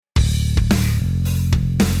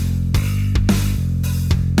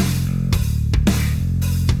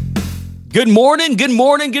Good morning, good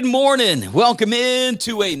morning, good morning. Welcome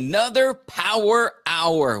into another Power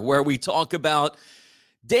Hour where we talk about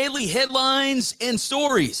daily headlines and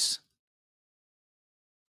stories.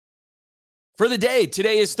 For the day,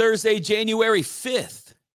 today is Thursday, January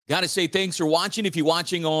 5th. Got to say thanks for watching. If you're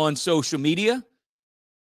watching on social media,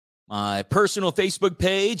 my personal Facebook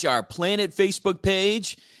page, our Planet Facebook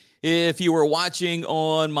page. If you were watching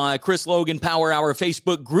on my Chris Logan Power Hour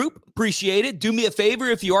Facebook group, appreciate it. Do me a favor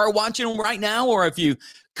if you are watching right now or if you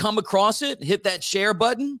come across it, hit that share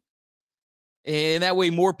button. And that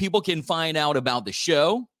way more people can find out about the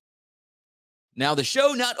show. Now, the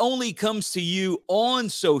show not only comes to you on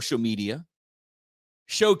social media,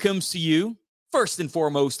 show comes to you first and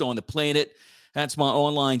foremost on the Planet. That's my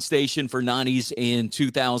online station for 90s and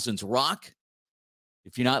 2000s rock.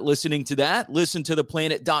 If you're not listening to that, listen to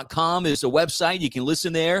theplanet.com is a website. You can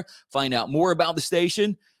listen there, find out more about the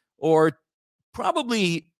station, or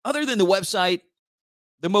probably other than the website,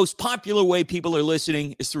 the most popular way people are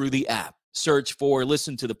listening is through the app. Search for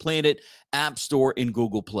Listen to the Planet, App Store, and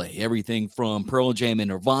Google Play. Everything from Pearl Jam and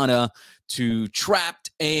Nirvana to Trapped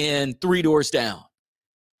and Three Doors Down.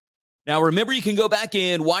 Now, remember, you can go back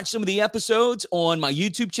and watch some of the episodes on my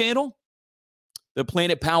YouTube channel, The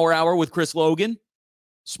Planet Power Hour with Chris Logan.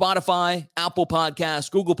 Spotify, Apple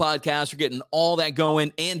Podcasts, Google Podcasts, we're getting all that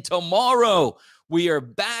going. And tomorrow, we are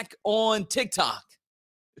back on TikTok.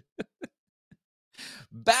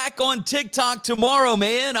 Back on TikTok tomorrow,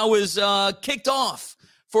 man. I was kicked off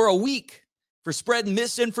for a week for spreading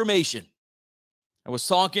misinformation. I was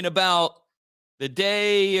talking about the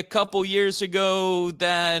day a couple years ago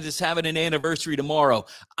that is having an anniversary tomorrow.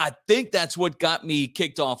 I think that's what got me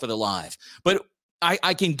kicked off of the live. But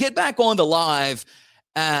I can get back on the live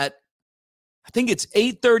at, I think it's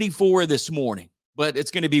 8:34 this morning, but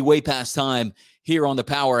it's going to be way past time here on the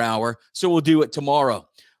Power Hour, so we'll do it tomorrow.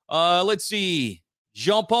 Let's see.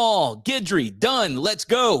 Jean-Paul Guidry, done. Let's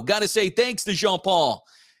go. Got to say thanks to Jean-Paul.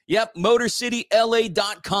 Yep,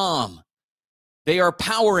 MotorCityLA.com. They are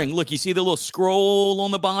powering. Look, you see the little scroll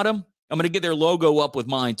on the bottom? I'm going to get their logo up with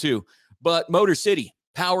mine too. But Motor City,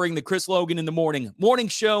 powering the Chris Logan in the morning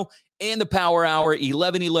show and the Power Hour,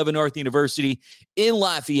 1111 North University in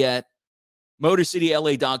Lafayette,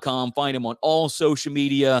 MotorCityLA.com. Find them on all social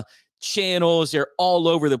media channels. They're all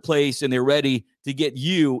over the place, and they're ready to get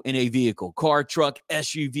you in a vehicle. Car, truck,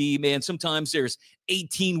 SUV, man. Sometimes there's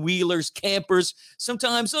 18-wheelers, campers.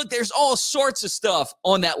 Sometimes, look, there's all sorts of stuff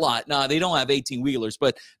on that lot. Nah, they don't have 18-wheelers,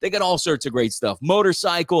 but they got all sorts of great stuff.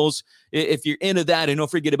 Motorcycles, if you're into that, and don't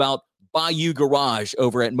forget about Bayou Garage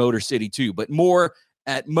over at Motor City, too. But more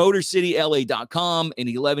at MotorCityLA.com and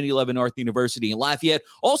 1111 North University in Lafayette.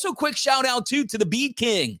 Also, quick shout out, too, to the Bead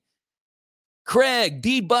King, Craig,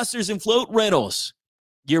 Bead Busters and Float Rentals,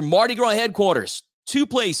 your Mardi Gras headquarters. Two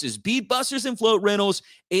places, Bead Busters and Float Rentals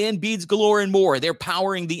and Beads Galore and more. They're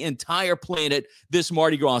powering the entire planet this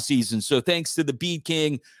Mardi Gras season. So thanks to the Bead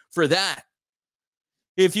King for that.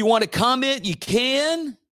 If you want to comment, you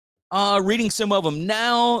can. Reading some of them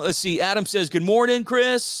now. Let's see. Adam says, good morning,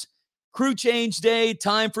 Chris. Crew change day.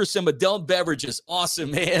 Time for some adult beverages.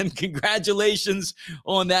 Awesome, man. Congratulations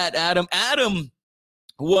on that, Adam. Adam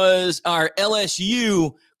was our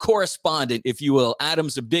LSU correspondent, if you will.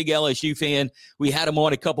 Adam's a big LSU fan. We had him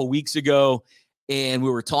on a couple weeks ago, and we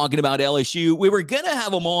were talking about LSU. We were going to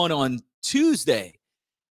have him on Tuesday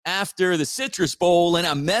after the Citrus Bowl, and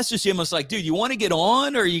I messaged him. I was like, dude, you want to get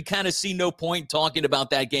on, or you kind of see no point talking about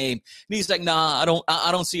that game? And he's like, nah,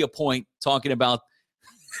 I don't see a point talking about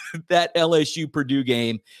that LSU Purdue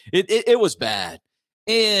game. It was bad.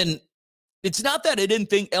 And it's not that I didn't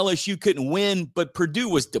think LSU couldn't win, but Purdue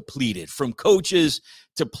was depleted from coaches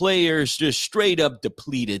to players, just straight up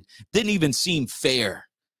depleted. Didn't even seem fair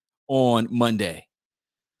on Monday.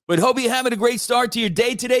 But hope you're having a great start to your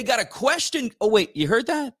day today. Got a question. Oh, wait, you heard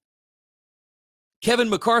that? Kevin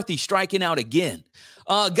McCarthy striking out again.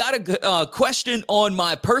 Got a question on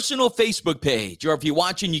my personal Facebook page, or if you're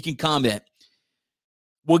watching, you can comment.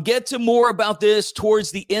 We'll get to more about this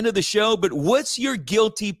towards the end of the show, but what's your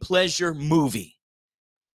guilty pleasure movie?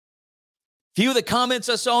 Few of the comments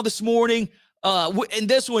I saw this morning, and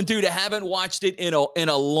this one, dude, I haven't watched it in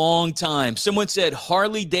a long time. Someone said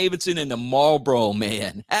Harley Davidson and the Marlboro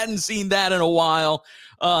Man. Hadn't seen that in a while.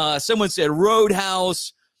 Someone said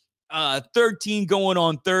Roadhouse. 13 going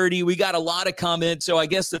on 30. We got a lot of comments, so I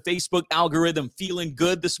guess the Facebook algorithm feeling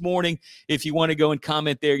good this morning. If you want to go and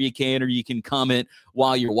comment there, you can, or you can comment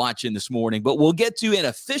while you're watching this morning. But we'll get to an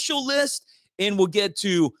official list, and we'll get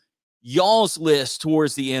to y'all's list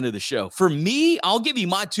towards the end of the show. For me, I'll give you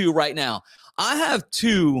my two right now. I have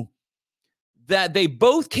two that they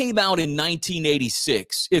both came out in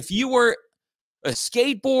 1986. If you were a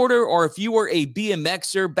skateboarder or if you were a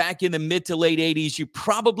BMXer back in the mid to late 80s, you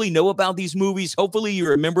probably know about these movies. Hopefully you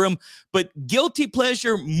remember them. But guilty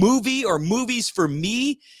pleasure movie or movies for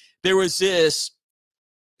me, there was this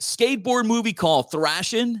skateboard movie called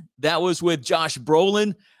Thrashin'. That was with Josh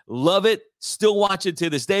Brolin. Love it. Still watch it to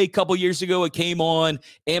this day. A couple years ago, it came on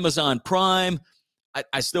Amazon Prime.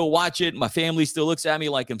 I still watch it. My family still looks at me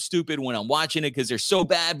like I'm stupid when I'm watching it because they're so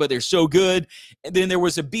bad, but they're so good. And then there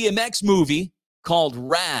was a BMX movie called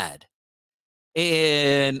Rad.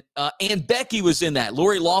 And Ann Becky was in that,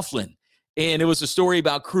 Lori Loughlin. And it was a story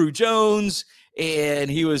about Crew Jones. And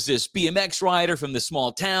he was this BMX rider from the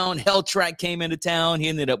small town. Hell Track came into town. He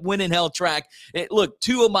ended up winning Hell Track. Look,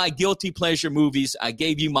 two of my guilty pleasure movies. I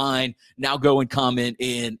gave you mine. Now go and comment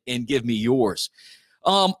and give me yours.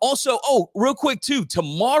 Also, real quick too,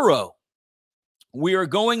 tomorrow we are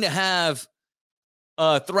going to have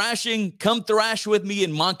thrashing. Come thrash with me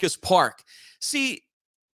in Moncus Park. See,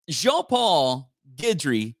 Jean-Paul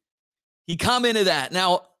Guidry, he commented that.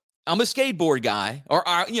 Now, I'm a skateboard guy, or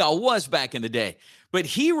I was back in the day, but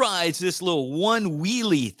he rides this little one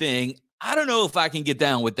wheelie thing. I don't know if I can get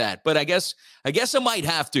down with that, but I guess I might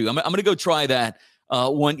have to. I'm going to go try that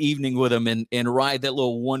one evening with him and ride that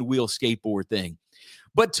little one wheel skateboard thing.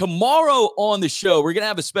 But tomorrow on the show, we're going to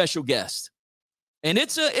have a special guest. And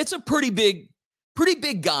it's a pretty big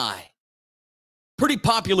guy. Pretty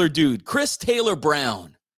popular dude. Chris Taylor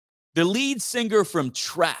Brown, the lead singer from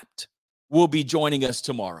Trapped, will be joining us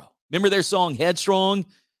tomorrow. Remember their song Headstrong? I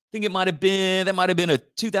think that might have been a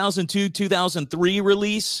 2002, 2003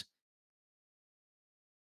 release.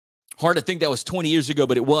 Hard to think that was 20 years ago,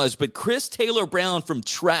 but it was. But Chris Taylor Brown from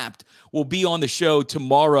Trapped will be on the show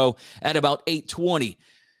tomorrow at about 8:20.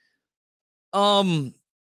 I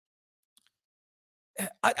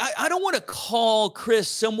don't want to call Chris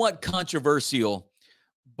somewhat controversial,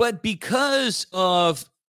 but because of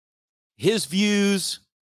his views,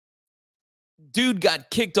 dude got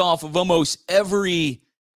kicked off of almost every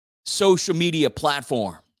social media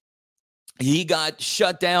platform. He got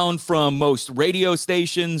shut down from most radio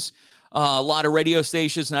stations. A lot of radio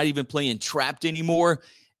stations not even playing Trapped anymore.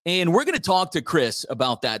 And we're going to talk to Chris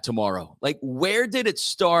about that tomorrow. Like, where did it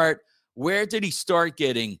start? Where did he start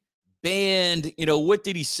getting banned? What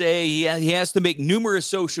did he say? He has to make numerous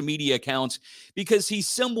social media accounts because he's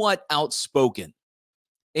somewhat outspoken.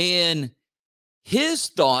 And his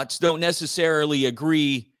thoughts don't necessarily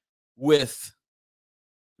agree with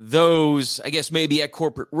those, I guess, maybe at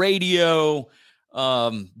corporate radio,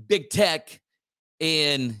 big tech,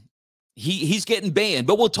 and he's getting banned.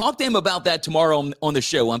 But we'll talk to him about that tomorrow on the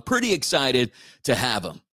show. I'm pretty excited to have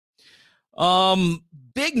him.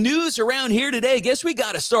 Big news around here today. Guess we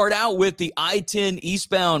got to start out with the I-10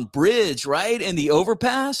 eastbound bridge, right? And the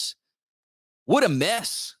overpass. What a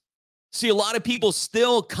mess. See, a lot of people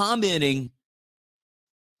still commenting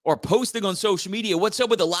or posting on social media, what's up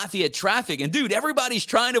with the Lafayette traffic? And dude, everybody's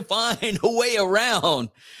trying to find a way around.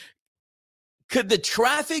 Could the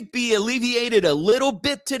traffic be alleviated a little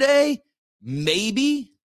bit today?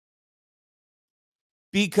 Maybe.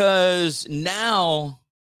 Because now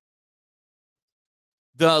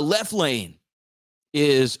the left lane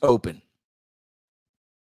is open.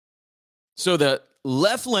 So the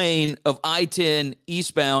left lane of I-10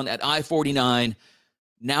 eastbound at I-49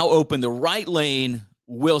 now open. The right lane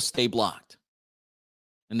will stay blocked.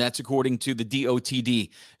 And that's according to the DOTD.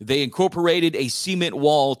 They incorporated a cement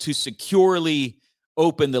wall to securely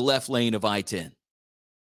open the left lane of I-10. I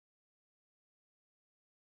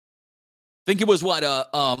think it was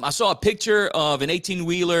I saw a picture of an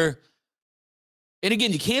 18-wheeler. And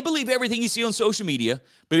again, you can't believe everything you see on social media,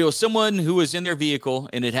 but it was someone who was in their vehicle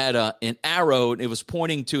and it had an arrow. And it was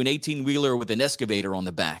pointing to an 18-wheeler with an excavator on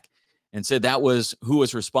the back and said that was who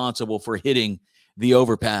was responsible for hitting the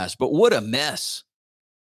overpass. But what a mess.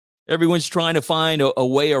 Everyone's trying to find a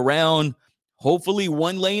way around. Hopefully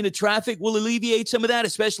one lane of traffic will alleviate some of that,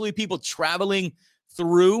 especially people traveling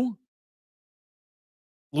through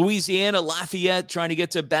Louisiana, Lafayette, trying to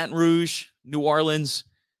get to Baton Rouge, New Orleans.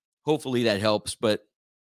 Hopefully that helps. But,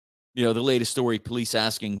 the latest story, police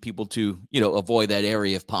asking people to, avoid that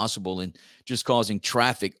area if possible and just causing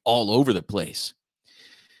traffic all over the place.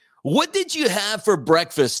 What did you have for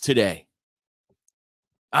breakfast today?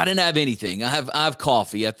 I didn't have anything. I have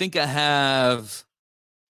coffee. I think I have,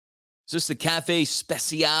 is this the Cafe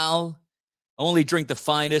Special? I only drink the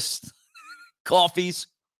finest coffees.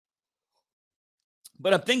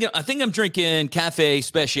 But I think I'm drinking Cafe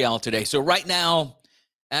Special today. So right now,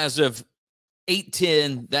 as of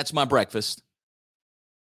 8:10, that's my breakfast.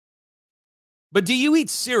 But do you eat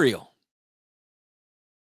cereal?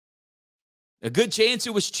 A good chance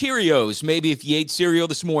it was Cheerios, maybe if you ate cereal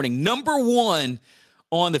this morning. Number one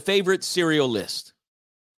on the favorite cereal list,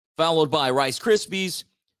 followed by Rice Krispies,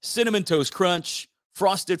 Cinnamon Toast Crunch,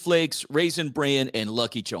 Frosted Flakes, Raisin Bran, and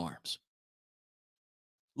Lucky Charms.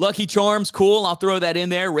 Lucky Charms, cool. I'll throw that in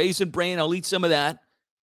there. Raisin Bran, I'll eat some of that.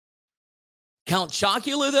 Count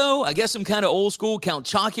Chocula, though, I guess I'm kind of old school. Count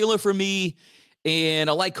Chocula for me, and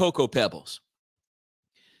I like Cocoa Pebbles.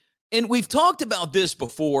 And we've talked about this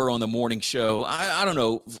before on the morning show. I don't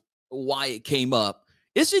know why it came up.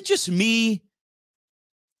 Is it just me,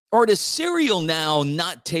 or does cereal now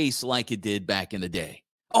not taste like it did back in the day?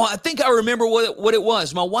 Oh, I think I remember what it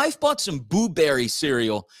was. My wife bought some Boo Berry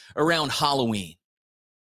cereal around Halloween.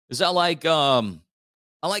 Is I like Count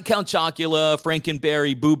Chocula,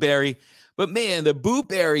 Frankenberry, Boo Berry. But man, the Boo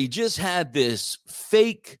Berry just had this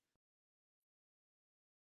fake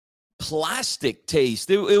plastic taste.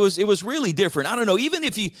 It was really different. I don't know. Even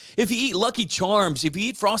if you eat Lucky Charms, if you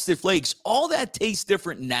eat Frosted Flakes, all that tastes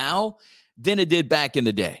different now than it did back in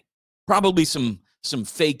the day. Probably some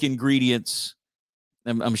fake ingredients,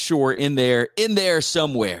 I'm sure, in there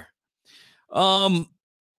somewhere.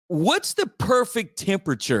 What's the perfect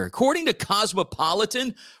temperature? According to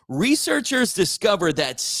Cosmopolitan, researchers discovered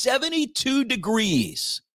that 72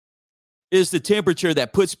 degrees is the temperature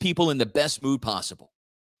that puts people in the best mood possible.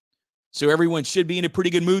 So everyone should be in a pretty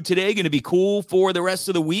good mood today. Going to be cool for the rest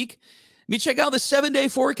of the week. Let me check out the 7-day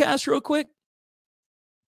forecast real quick.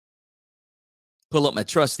 Pull up my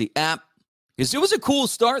trusty app, because it was a cool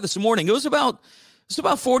start this morning. It was about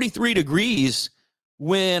 43 degrees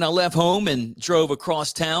when I left home and drove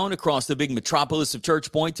across town, across the big metropolis of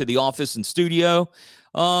Church Point to the office and studio.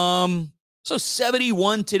 So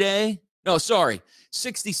 71 today. No, sorry.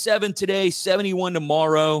 67 today, 71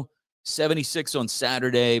 tomorrow, 76 on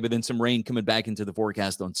Saturday, but then some rain coming back into the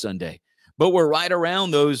forecast on Sunday. But we're right around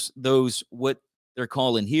those what they're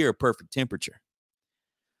calling here perfect temperature.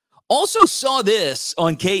 Also saw this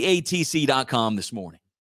on katc.com this morning.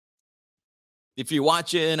 If you're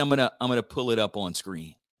watching, I'm gonna pull it up on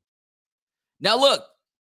screen. Now look,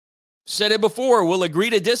 said it before, we'll agree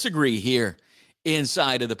to disagree here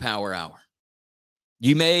inside of the Power Hour.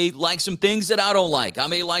 You may like some things that I don't like. I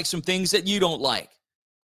may like some things that you don't like.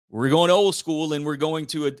 We're going old school, and we're going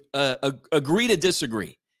to agree to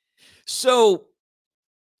disagree. So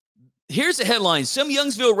here's a headline. Some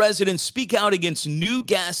Youngsville residents speak out against new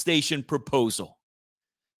gas station proposal.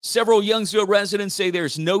 Several Youngsville residents say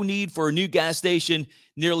there's no need for a new gas station.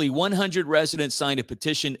 Nearly 100 residents signed a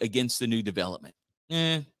petition against the new development.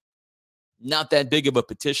 Not that big of a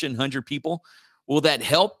petition, 100 people. Will that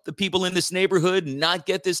help the people in this neighborhood not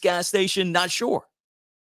get this gas station? Not sure.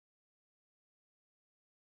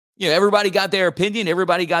 Everybody got their opinion.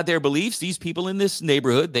 Everybody got their beliefs. These people in this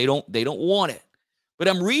neighborhood, they don't want it. But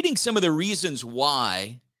I'm reading some of the reasons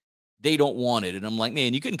why they don't want it. And I'm like,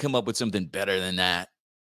 man, you couldn't come up with something better than that.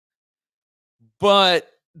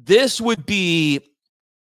 But this would be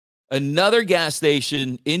another gas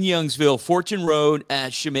station in Youngsville, Fortune Road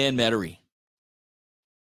at Chemin Metairie.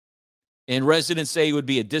 And residents say it would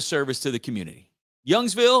be a disservice to the community.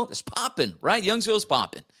 Youngsville is popping, right? Youngsville's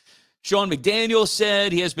popping. Sean McDaniel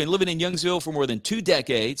said he has been living in Youngsville for more than 2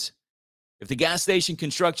 decades. If the gas station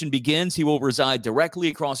construction begins, he will reside directly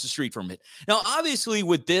across the street from it. Now, obviously,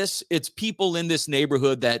 with this, it's people in this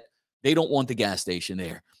neighborhood that they don't want the gas station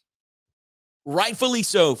there. Rightfully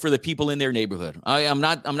so for the people in their neighborhood. I'm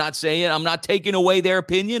not saying, I'm not taking away their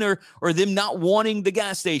opinion or them not wanting the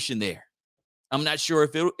gas station there. I'm not sure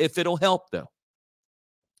if it'll help, though.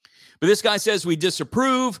 But this guy says we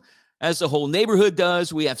disapprove, as the whole neighborhood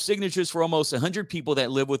does. We have signatures for almost 100 people that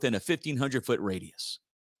live within a 1,500-foot radius.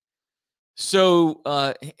 So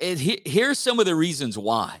here's some of the reasons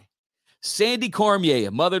why. Sandy Cormier,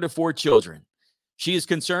 a mother to 4 children. She is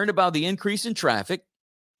concerned about the increase in traffic.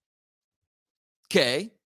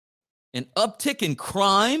 Okay. An uptick in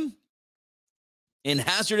crime and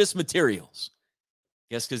hazardous materials.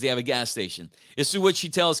 Yes, because they have a gas station. This is what she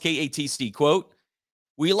tells KATC, quote,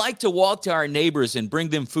 "We like to walk to our neighbors and bring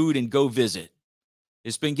them food and go visit.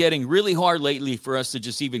 It's been getting really hard lately for us to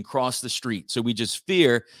just even cross the street. So we just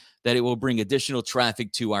fear that it will bring additional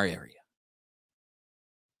traffic to our area."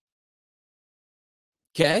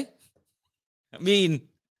 Okay. I mean,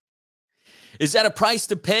 is that a price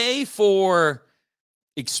to pay for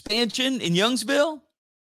expansion in Youngsville?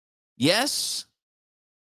 Yes.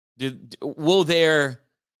 Will their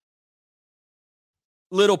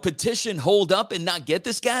little petition hold up and not get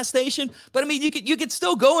this gas station? But I mean, you could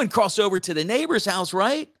still go and cross over to the neighbor's house,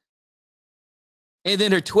 right? And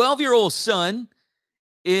then her 12-year-old son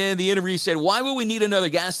in the interview said, "Why would we need another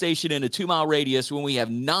gas station in a 2-mile radius when we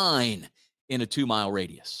have 9 in a 2-mile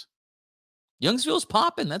radius. Youngsville's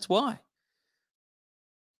popping. That's why.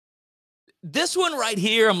 This one right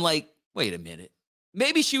here, I'm like, wait a minute.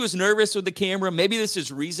 Maybe she was nervous with the camera. Maybe this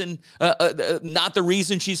is not the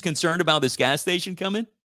reason she's concerned about this gas station coming.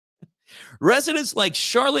 Residents like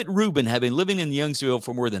Charlotte Rubin have been living in Youngsville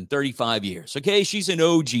for more than 35 years. Okay, she's an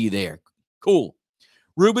OG there. Cool.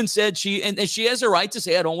 Rubin said she has a right to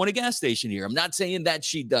say, I don't want a gas station here. I'm not saying that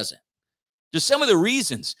she doesn't. Just some of the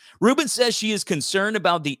reasons. Rubin says she is concerned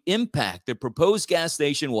about the impact the proposed gas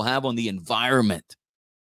station will have on the environment.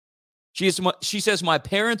 She says, my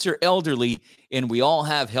parents are elderly and we all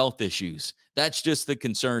have health issues. That's just the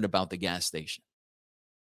concern about the gas station.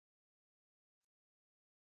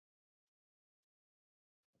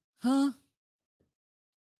 Huh?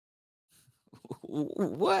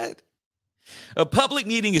 What? A public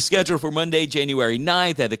meeting is scheduled for Monday, January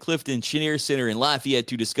 9th at the Clifton Chenier Center in Lafayette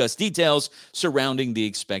to discuss details surrounding the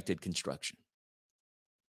expected construction.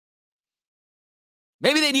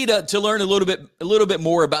 Maybe they need to learn a little bit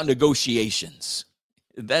more about negotiations.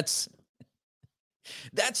 That's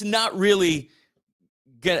not really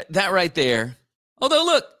good. That right there. Although,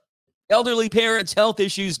 look, elderly parents, health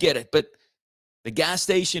issues, get it. But the gas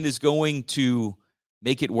station is going to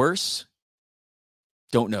make it worse?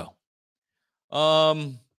 Don't know.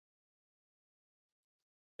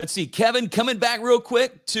 Let's see. Kevin, coming back real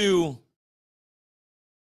quick to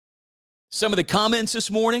some of the comments this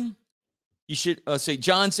morning. You should say,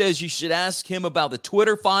 John says you should ask him about the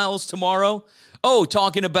Twitter files tomorrow. Oh,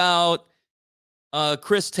 talking about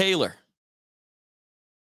Chris Taylor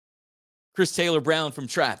Brown from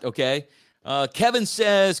Trapped. Okay. Kevin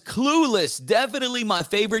says, Clueless, definitely my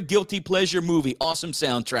favorite guilty pleasure movie. Awesome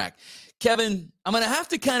soundtrack. Kevin, I'm going to have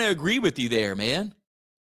to kind of agree with you there, man.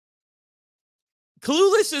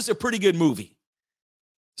 Clueless is a pretty good movie.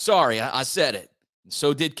 Sorry, I said it.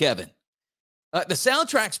 So did Kevin. The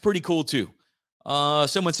soundtrack's pretty cool, too.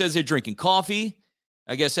 Someone says they're drinking coffee.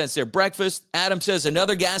 I guess that's their breakfast. Adam says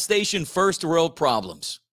another gas station, first world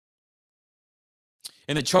problems.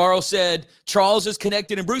 And then Charles said, Charles is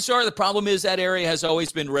connected in Broussard. The problem is that area has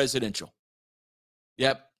always been residential.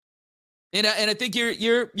 Yep. And I think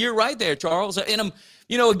you're right there, Charles. And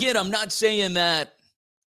I'm not saying that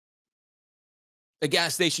a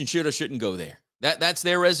gas station should or shouldn't go there. That's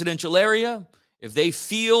their residential area. If they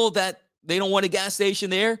feel that they don't want a gas station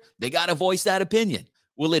there, they got to voice that opinion.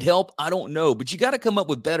 Will it help? I don't know. But you got to come up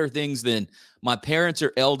with better things than my parents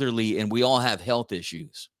are elderly and we all have health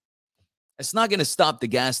issues. It's not going to stop the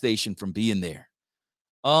gas station from being there.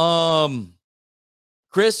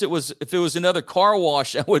 Chris, if it was another car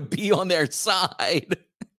wash, I would be on their side.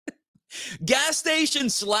 Gas station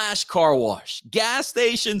 / car wash. Gas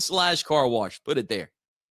station / car wash. Put it there.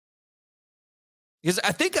 Because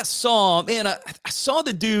I think I saw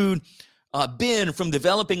the dude, Ben from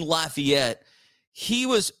Developing Lafayette.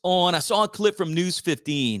 I saw a clip from News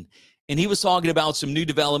 15, and he was talking about some new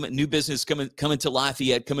development, new business coming to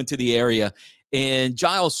Lafayette, coming to the area. And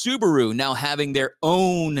Giles Subaru now having their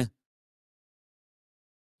own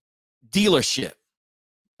dealership.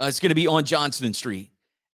 It's going to be on Johnston Street.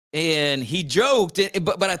 And he joked,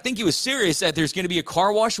 but I think he was serious that there's going to be a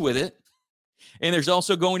car wash with it. And there's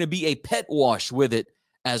also going to be a pet wash with it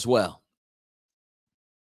as well.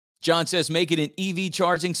 John says, make it an EV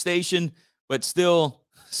charging station, but still.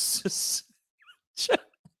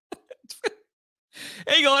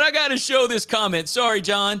 Hang on, I got to show this comment. Sorry,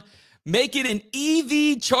 John. Make it an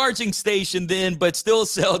EV charging station then, but still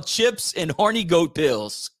sell chips and horny goat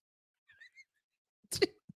pills.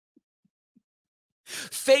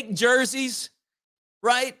 Fake jerseys,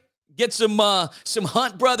 right? Get some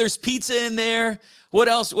Hunt Brothers pizza in there. What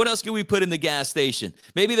else can we put in the gas station?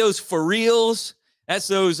 Maybe those for reals. That's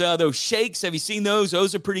those shakes. Have you seen those?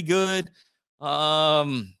 Those are pretty good. I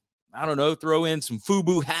don't know. Throw in some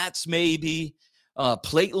FUBU hats, maybe.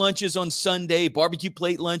 Plate lunches on Sunday. Barbecue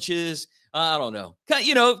plate lunches. I don't know.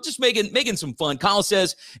 Just making some fun. Kyle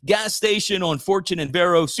says gas station on Fortune and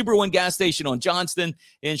Vero. Super One gas station on Johnston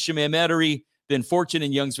and Chemin-Metairie. Then Fortune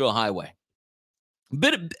and Youngsville Highway.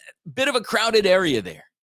 Bit of a crowded area there.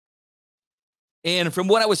 And from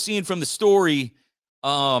what I was seeing from the story,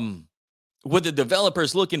 with the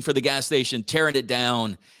developers looking for the gas station, tearing it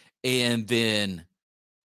down, and then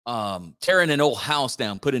tearing an old house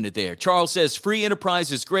down, putting it there. Charles says, free enterprise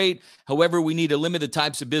is great. However, we need to limit the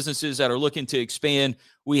types of businesses that are looking to expand.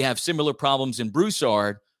 We have similar problems in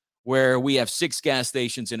Broussard, where we have 6 gas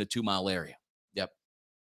stations in a 2-mile area. Yep.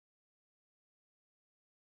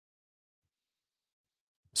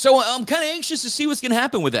 So I'm kind of anxious to see what's going to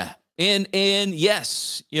happen with that. And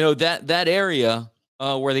yes, that area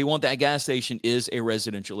where they want that gas station is a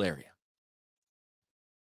residential area.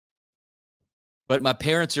 But my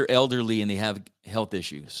parents are elderly and they have health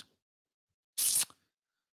issues.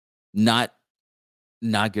 Not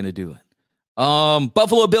going to do it.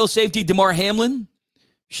 Buffalo Bills safety Damar Hamlin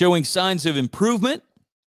showing signs of improvement.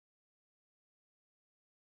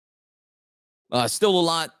 Still a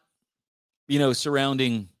lot,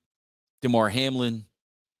 surrounding Damar Hamlin.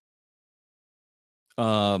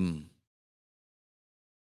 Some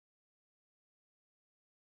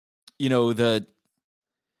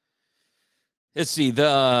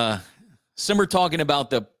are talking about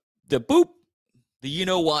the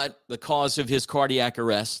cause of his cardiac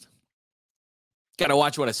arrest. Got to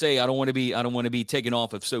watch what I say. I don't want to be taken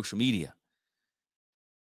off of social media.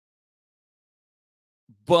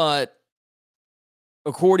 But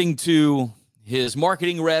according to his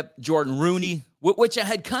marketing rep, Jordan Rooney, which I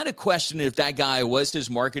had kind of questioned if that guy was his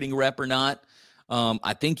marketing rep or not.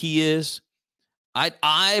 I think he is.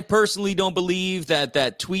 I personally don't believe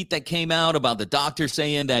that tweet that came out about the doctor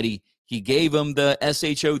saying that he gave him the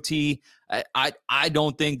SHOT. I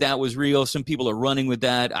don't think that was real. Some people are running with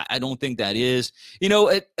that. I don't think that is.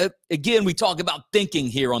 Again, we talk about thinking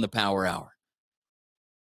here on the Power Hour.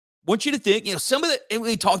 Want you to think,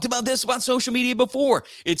 we talked about this about social media before.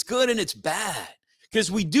 It's good and it's bad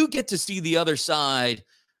because we do get to see the other side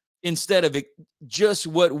instead of just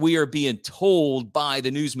what we are being told by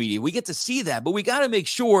the news media. We get to see that, but we got to make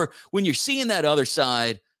sure when you're seeing that other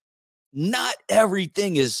side, not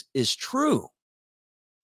everything is true.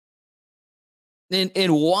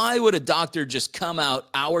 And why would a doctor just come out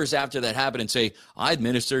hours after that happened and say, I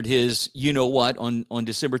administered his, on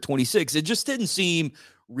December 26th? It just didn't seem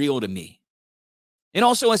real to me. And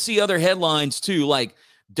also I see other headlines too, like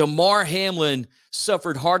Damar Hamlin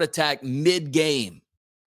suffered heart attack mid-game.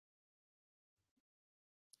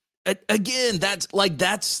 Again,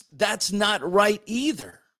 that's not right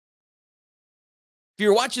either. If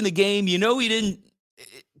you're watching the game, he didn't.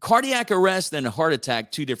 Cardiac arrest and a heart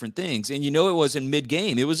attack, two different things, and it was in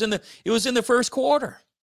mid-game. It was in the first quarter.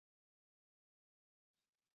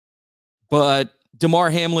 But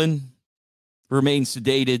Damar Hamlin remains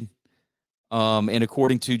sedated, and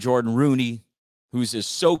according to Jordan Rooney, who's his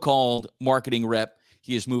so-called marketing rep,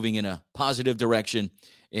 he is moving in a positive direction,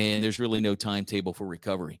 and there's really no timetable for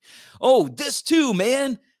recovery. Oh, this too,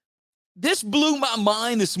 man. This blew my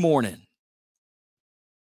mind this morning.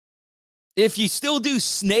 If you still do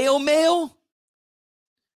snail mail,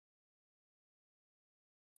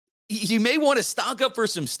 you may want to stock up for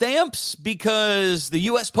some stamps because the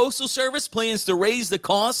U.S. Postal Service plans to raise the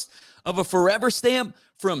cost of a forever stamp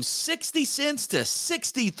from 60 cents to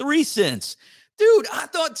 63 cents. Dude, I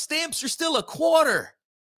thought stamps are still a quarter.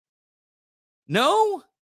 No?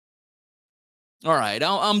 All right,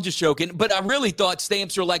 I'm just joking. But I really thought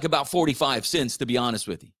stamps were like about 45 cents, to be honest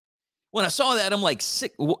with you. When I saw that, I'm like,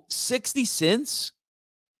 60 cents?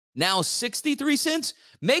 Now 63 cents?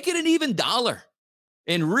 Make it an even dollar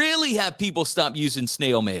and really have people stop using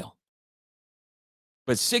snail mail.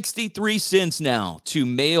 But 63 cents now to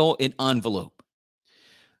mail an envelope.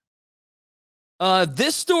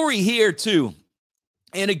 This story here too.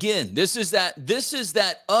 And again, this is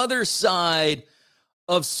that other side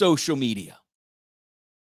of social media.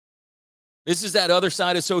 This is that other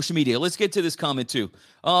side of social media. Let's get to this comment too.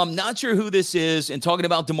 Not sure who this is, and talking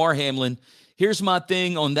about Damar Hamlin. Here's my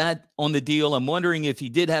thing on the deal. I'm wondering if he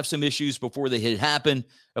did have some issues before the hit happened.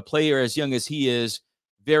 A player as young as he is,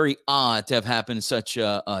 very odd to have happened such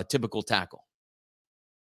a typical tackle.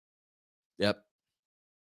 Yep.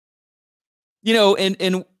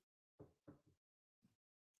 And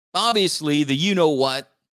obviously the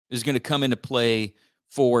what is going to come into play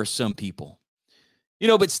for some people.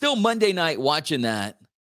 But still Monday night watching that,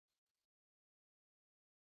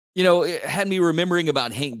 it had me remembering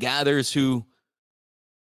about Hank Gathers who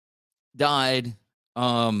died.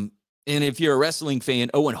 And if you're a wrestling fan,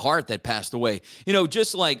 Owen Hart that passed away,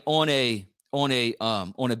 just like on a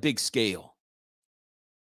big scale.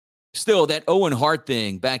 Still, that Owen Hart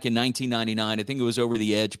thing back in 1999, I think it was Over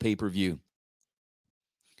the Edge pay-per-view.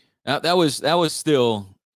 That was also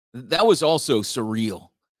surreal.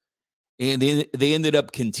 And they ended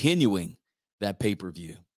up continuing that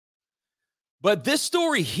pay-per-view. But this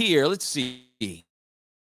story here, let's see.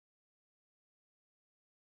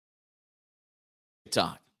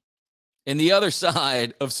 TikTok. And the other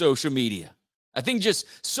side of social media. I think just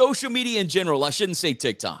social media in general. I shouldn't say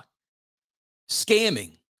TikTok.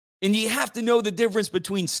 Scamming. And you have to know the difference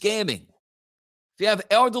between scamming. If you have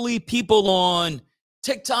elderly people on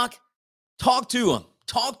TikTok, talk to them.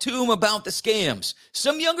 Talk to them about the scams.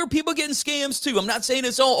 Some younger people getting scams too. I'm not saying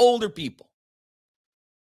it's all older people.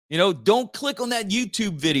 Don't click on that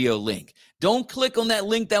YouTube video link. Don't click on that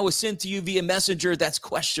link that was sent to you via Messenger. That's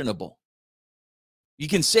questionable. You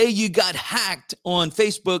can say you got hacked on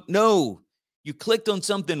Facebook. No, you clicked on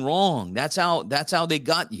something wrong. That's how they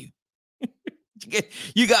got you.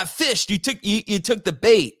 You got fished. You took the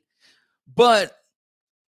bait. But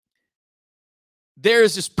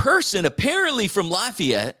there's this person apparently from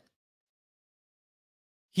Lafayette.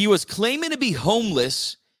 He was claiming to be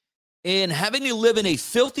homeless and having to live in a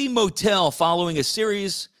filthy motel following a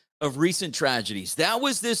series of recent tragedies. That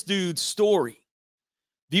was this dude's story.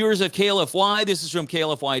 Viewers of KLFY, this is from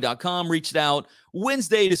KLFY.com, reached out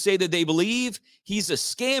Wednesday to say that they believe he's a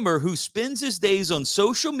scammer who spends his days on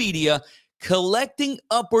social media collecting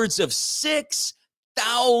upwards of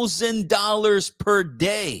 $6,000 per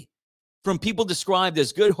day from people described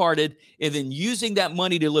as good-hearted and then using that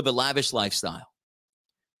money to live a lavish lifestyle.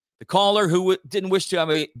 The caller, who didn't wish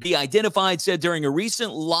to be identified, said during a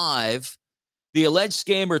recent live, the alleged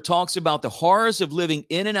scammer talks about the horrors of living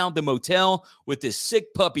in and out the motel with this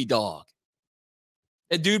sick puppy dog.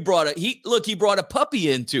 A dude brought he brought a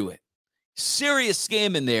puppy into it. Serious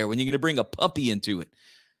scam in there when you're going to bring a puppy into it.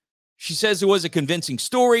 She says it was a convincing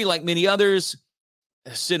story, like many others,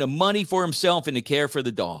 sent him money for himself and to care for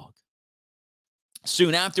the dog.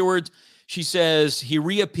 Soon afterwards, she says he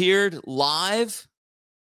reappeared live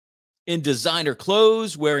in designer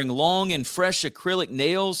clothes, wearing long and fresh acrylic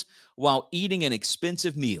nails while eating an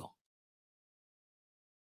expensive meal.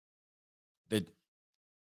 The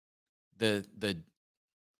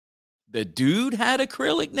dude had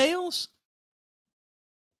acrylic nails?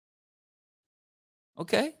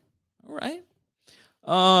 Okay. All right.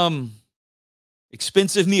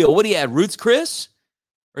 Expensive meal. What do you have? Ruth's Chris?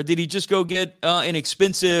 Or did he just go get an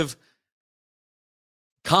expensive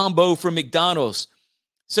combo from McDonald's?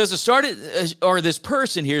 Says this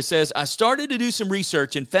person here says, I started to do some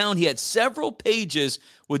research and found he had several pages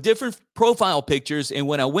with different profile pictures, and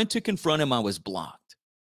when I went to confront him, I was blocked.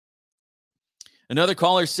 Another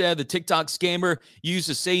caller said the TikTok scammer used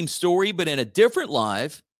the same story, but in a different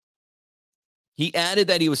live. He added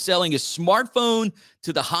that he was selling his smartphone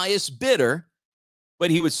to the highest bidder, but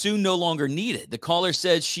he would soon no longer need it. The caller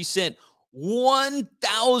said she sent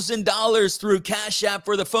 $1,000 through Cash App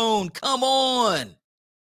for the phone. Come on.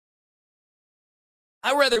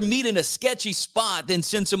 I'd rather meet in a sketchy spot than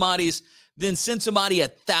send somebody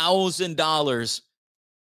 $1,000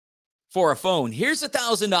 for a phone. Here's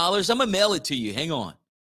 $1,000. I'm going to mail it to you. Hang on.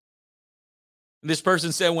 And this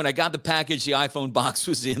person said, when I got the package, the iPhone box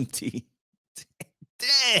was empty.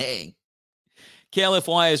 Dang.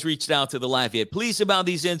 KLFY has reached out to the Lafayette Police about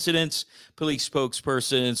these incidents. Police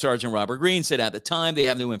spokesperson Sergeant Robert Green said at the time they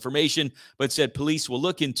have no information, but said police will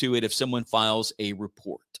look into it if someone files a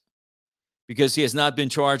report. Because he has not been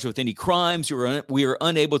charged with any crimes, we are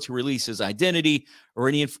unable to release his identity or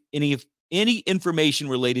any information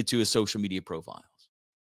related to his social media profiles.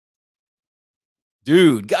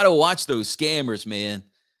 Dude, got to watch those scammers, man.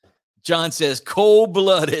 John says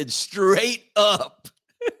cold-blooded, straight up.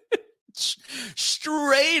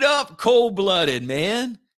 Straight up cold-blooded,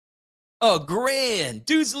 man. $1,000.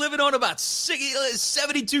 Dude's living on about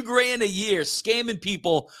 72 grand a year, scamming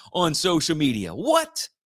people on social media. What?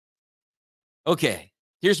 Okay,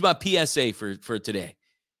 here's my PSA for today.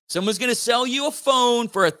 Someone's going to sell you a phone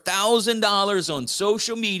for $1,000 on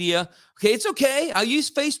social media. Okay, it's okay. I'll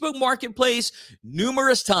use Facebook Marketplace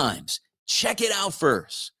numerous times. Check it out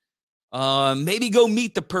first. Maybe go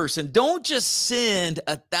meet the person. Don't just send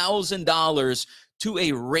 $1,000 to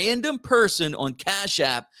a random person on Cash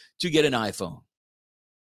App to get an iPhone.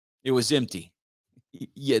 It was empty.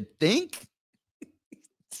 You think?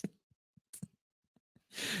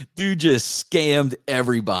 Dude just scammed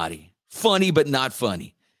everybody. Funny, but not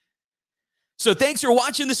funny. So thanks for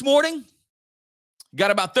watching this morning.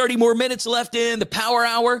 Got about 30 more minutes left in the Power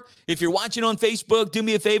Hour. If you're watching on Facebook, do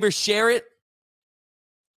me a favor, share it.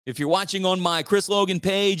 If you're watching on my Chris Logan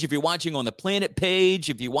page, if you're watching on the Planet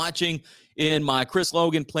page, if you're watching in my Chris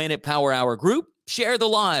Logan Planet Power Hour group, share the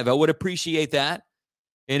live. I would appreciate that.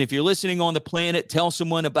 And if you're listening on the Planet, tell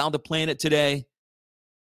someone about the Planet today.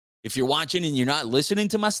 If you're watching and you're not listening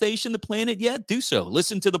to my station, The Planet, yet, do so.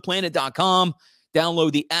 Listen to theplanet.com.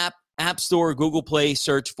 Download the App Store, Google Play,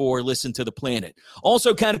 search for Listen to the Planet.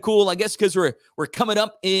 Also kind of cool, I guess, because we're coming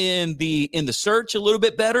up in the search a little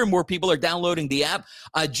bit better. More people are downloading the app.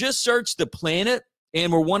 I just searched The Planet,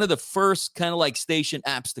 and we're one of the first kind of like station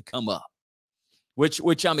apps to come up,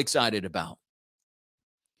 which I'm excited about.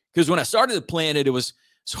 Because when I started The Planet, it's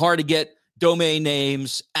hard to get domain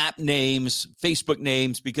names, app names, Facebook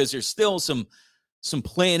names, because there's still some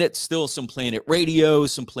Planet, still some Planet Radio,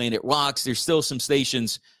 some Planet Rocks. There's still some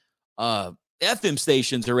stations FM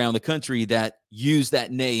stations around the country that use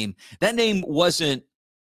that name. That name wasn't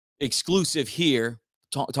exclusive here.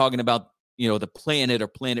 Talking about, the Planet or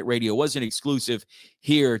Planet Radio wasn't exclusive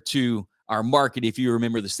here to our market, if you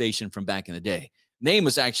remember the station from back in the day. Name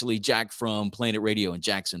was actually Jack from Planet Radio in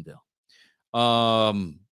Jacksonville.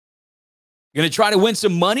 Going to try to win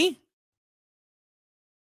some money?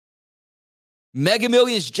 Mega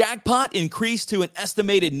Millions jackpot increased to an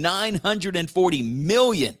estimated $940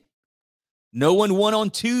 million. No one won on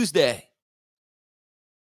Tuesday.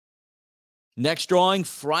 Next drawing,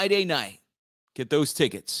 Friday night. Get those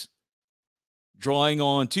tickets. Drawing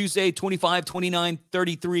on Tuesday, 25, 29,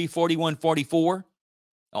 33, 41, 44.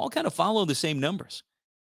 All kind of follow the same numbers.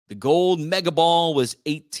 The gold mega ball was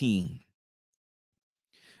 18.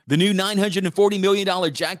 The new $940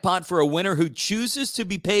 million jackpot for a winner who chooses to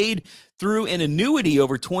be paid through an annuity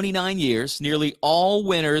over 29 years. Nearly all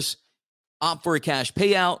winners opt for a cash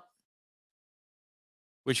payout,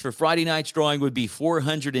 which for Friday night's drawing would be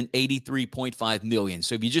 $483.5 million.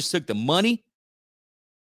 So if you just took the money,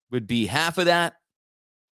 would be half of that.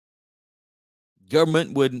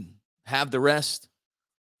 Government would have the rest.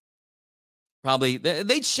 Probably,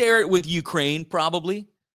 they'd share it with Ukraine, probably.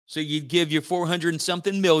 So you'd give your 400 and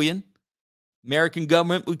something million. American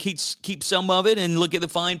government would keep some of it, and look at the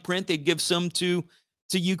fine print. They'd give some to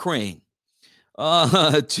Ukraine.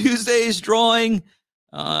 Tuesday's drawing,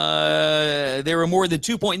 there were more than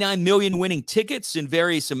 2.9 million winning tickets in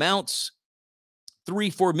various amounts.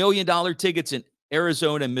 $4 million tickets in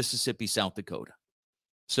Arizona, Mississippi, South Dakota.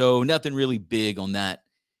 So nothing really big on that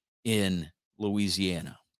in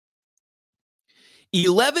Louisiana.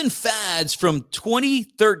 11 fads from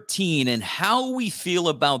 2013 and how we feel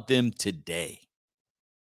about them today.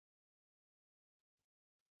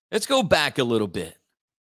 Let's go back a little bit.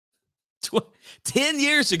 10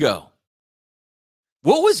 years ago.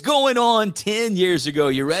 What was going on 10 years ago?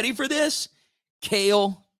 You ready for this?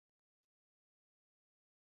 Kale.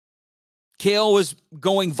 Kale was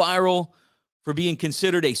going viral for being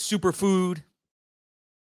considered a superfood.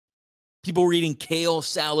 People were eating kale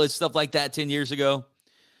salad, stuff like that 10 years ago.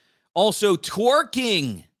 Also,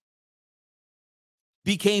 twerking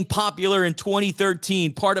became popular in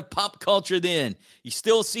 2013, part of pop culture then. You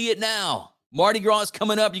still see it now. Mardi Gras is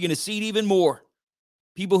coming up. You're going to see it even more.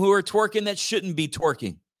 People who are twerking that shouldn't be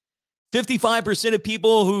twerking. 55% of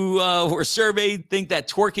people who were surveyed think that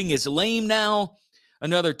twerking is lame now.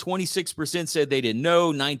 Another 26% said they didn't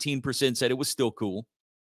know. 19% said it was still cool.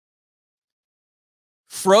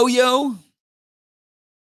 Froyo.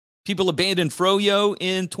 People abandoned Froyo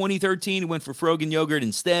in 2013 and went for Frogan yogurt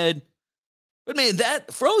instead. But man,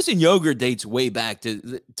 that frozen yogurt dates way back to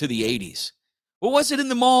the 80s. What was it in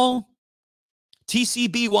the mall?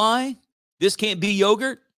 TCBY? This can't be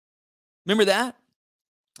yogurt? Remember that?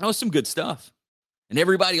 That was some good stuff. And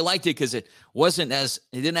everybody liked it because it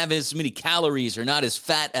didn't have as many calories or not as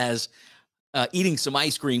fat as eating some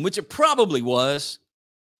ice cream, which it probably was.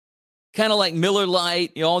 Kind of like Miller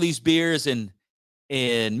Lite, all these beers and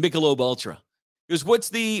Michelob Ultra. Because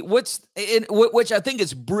which I think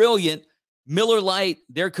is brilliant. Miller Lite,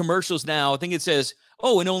 their commercials now, I think it says,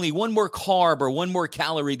 and only one more carb or one more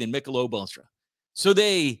calorie than Michelob Ultra. So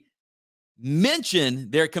they mention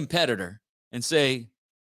their competitor and say,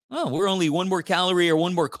 we're only one more calorie or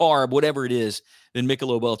one more carb, whatever it is, than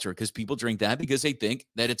Michelob Ultra, because people drink that because they think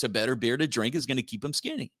that it's a better beer to drink, is going to keep them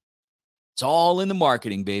skinny. It's all in the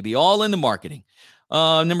marketing, baby. All in the marketing.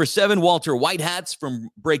 Number 7, Walter White hats from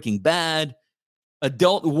Breaking Bad.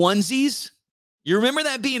 Adult onesies. You remember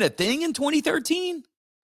that being a thing in 2013?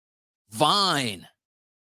 Vine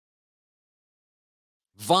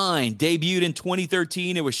debuted in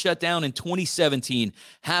 2013. It was shut down in 2017.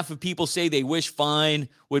 Half of people say they wish Vine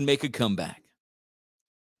would make a comeback.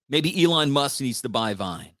 Maybe Elon Musk needs to buy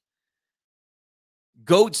Vine.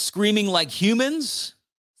 Goats screaming like humans.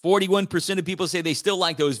 41% of people say they still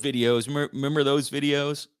like those videos. Remember those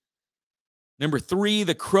videos? Number 3,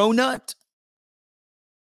 the Cronut.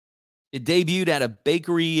 It debuted at a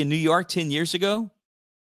bakery in New York 10 years ago.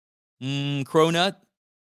 Cronut.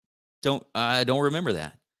 I don't remember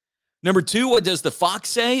that. Number 2, what does the fox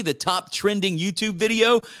say? The top trending YouTube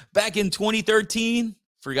video back in 2013.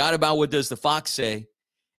 Forgot about what does the fox say.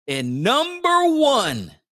 And number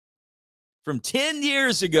 1 from 10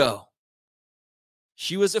 years ago.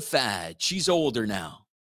 She was a fad. She's older now.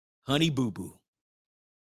 Honey Boo Boo.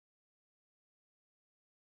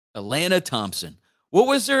 Alana Thompson. What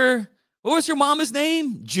was her mama's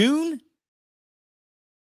name? June?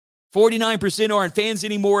 49% aren't fans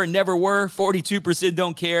anymore and never were. 42%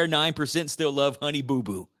 don't care. 9% still love Honey Boo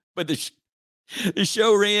Boo. But The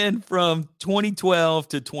show ran from 2012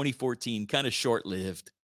 to 2014, kind of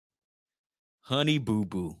short-lived. Honey Boo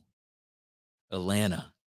Boo,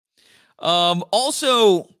 Atlanta.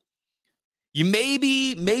 Also, you may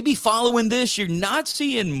be following this. You're not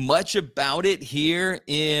seeing much about it here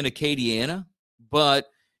in Acadiana, but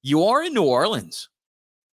you are in New Orleans.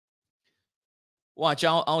 Watch,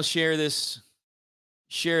 I'll share this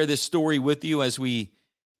story with you as we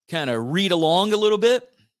kind of read along a little bit.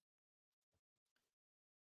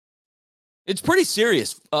 It's pretty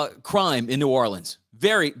serious crime in New Orleans.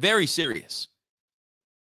 Very, very serious.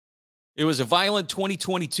 It was a violent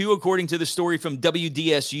 2022, according to the story from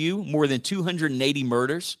WDSU, more than 280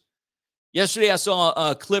 murders. Yesterday, I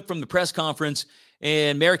saw a clip from the press conference,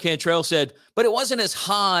 and Mayor Cantrell said, but it wasn't as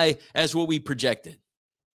high as what we projected.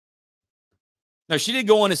 Now, she did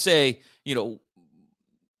go on to say,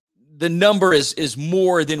 the number is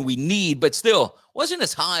more than we need, but still wasn't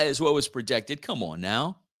as high as what was projected. Come on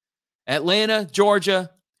now. Atlanta, Georgia,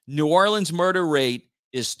 New Orleans murder rate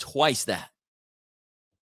is twice that.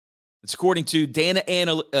 It's according to data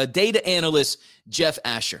analyst Jeff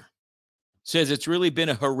Asher. Says it's really been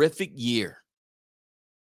a horrific year.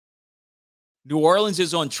 New Orleans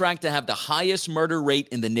is on track to have the highest murder rate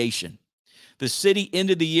in the nation. The city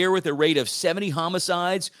ended the year with a rate of 70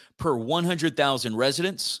 homicides per 100,000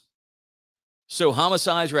 residents. So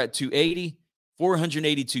homicides were at 280,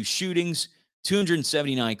 482 shootings,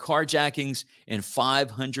 279 carjackings, and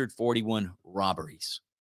 541 robberies.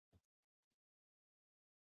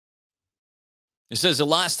 It says the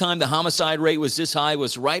last time the homicide rate was this high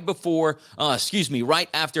was right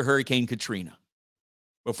after Hurricane Katrina.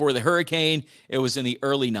 Before the hurricane, it was in the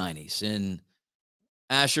early 90s. And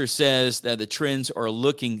Asher says that the trends are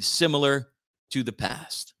looking similar to the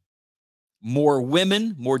past. More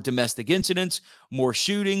women, more domestic incidents, more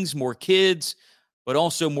shootings, more kids, but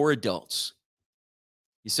also more adults.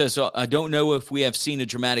 He says, I don't know if we have seen a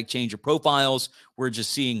dramatic change of profiles. We're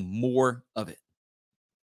just seeing more of it.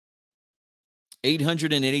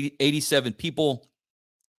 887 people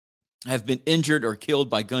have been injured or killed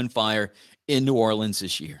by gunfire in New Orleans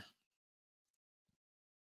this year.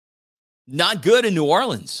 Not good in New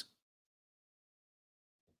Orleans.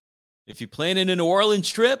 If you're planning a New Orleans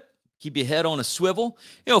trip, keep your head on a swivel.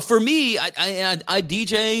 For me, I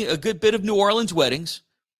DJ a good bit of New Orleans weddings.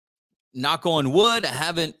 Knock on wood, I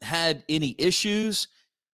haven't had any issues.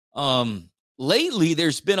 Lately,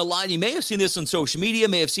 there's been a lot. You may have seen this on social media,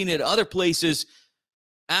 may have seen it at other places.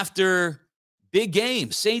 After big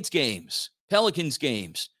games, Saints games, Pelicans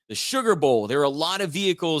games, the Sugar Bowl, there are a lot of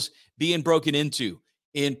vehicles being broken into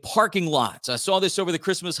in parking lots. I saw this over the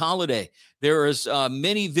Christmas holiday. There is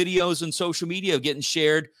many videos on social media getting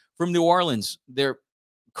shared from New Orleans. Their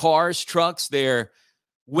cars, trucks, their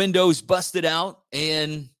windows busted out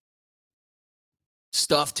and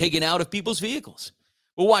stuff taken out of people's vehicles.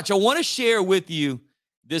 Well, watch, I want to share with you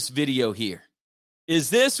this video here. Is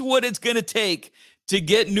this what it's going to take to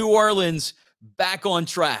get New Orleans back on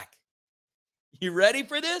track? You ready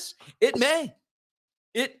for this? It may.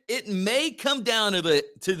 It may come down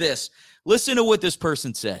to this. Listen to what this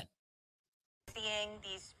person said. Seeing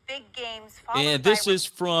these big games, and this is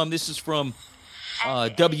from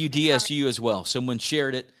WDSU as well. Someone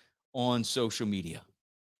shared it on social media.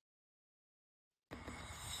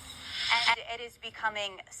 And it is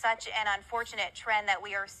becoming such an unfortunate trend that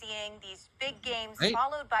we are seeing these big games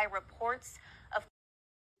followed by reports of.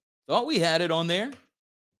 Thought we had it on there.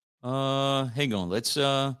 Hang on. Let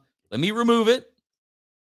me remove it.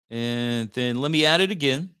 And then let me add it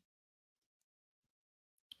again.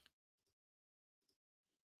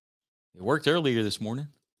 It worked earlier this morning.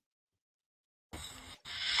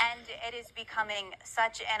 And it is becoming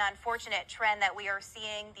such an unfortunate trend that we are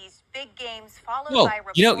seeing these big games followed by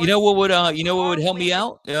reports. You know what would help me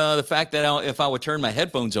out? The fact that if I would turn my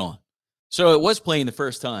headphones on. So it was playing the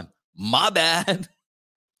first time. My bad.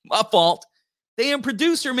 My fault. Damn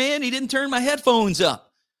producer, man. He didn't turn my headphones up.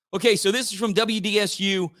 Okay, so this is from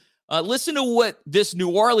WDSU. Listen to what this New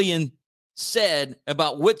Orleans said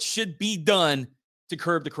about what should be done to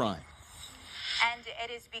curb the crime. And it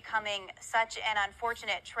is becoming such an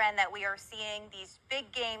unfortunate trend that we are seeing these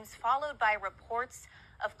big games followed by reports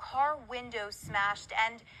of car windows smashed,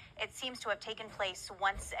 and it seems to have taken place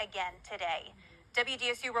once again today.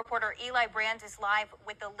 WDSU reporter Eli Brand is live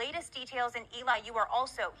with the latest details, and Eli, you are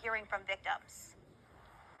also hearing from victims.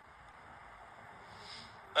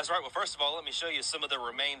 That's right. Well, first of all, let me show you some of the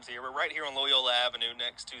remains here. We're right here on Loyola Avenue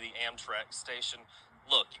next to the Amtrak station.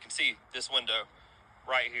 Look, you can see this window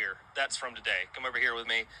right here. That's from today. Come over here with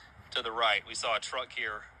me to the right. We saw a truck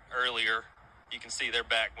here earlier. You can see their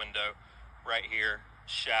back window right here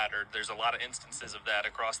shattered. There's a lot of instances of that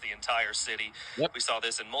across the entire city. Yep. We saw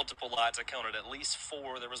this in multiple lots. I counted at least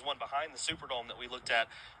 4. There was one behind the Superdome that we looked at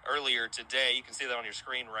earlier today. You can see that on your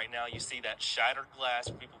screen right now. You see that shattered glass,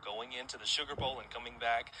 people going into the Sugar Bowl and coming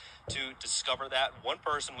back to discover that. One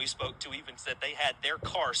person we spoke to even said they had their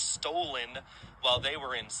car stolen while they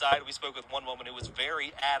were inside. We spoke with one woman who was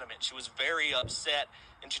very adamant. She was very upset,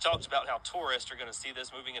 and she talked about how tourists are going to see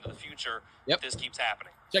this moving into the future if this keeps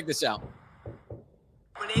happening. Check this out.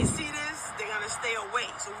 When they see this, they're going to stay away.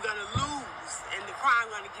 So we're going to lose, and the crime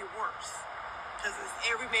going to get worse because it's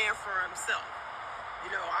every man for himself. You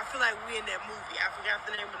know, I feel like we in that movie. I forgot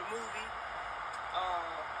the name of the movie.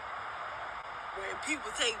 When people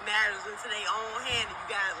take matters into their own hand and you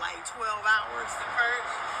got like 12 hours to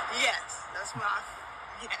purge. Yes, that's what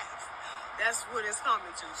that's what it's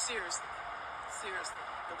coming to. Seriously,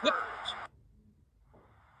 the purge.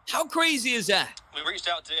 How crazy is that? We reached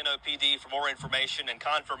out to NOPD for more information and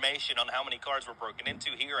confirmation on how many cars were broken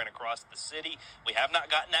into here and across the city. We have not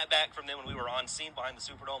gotten that back from them when we were on scene behind the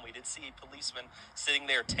Superdome. We did see a policeman sitting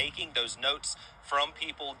there taking those notes from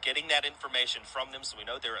people, getting that information from them, so we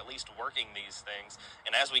know they're at least working these things.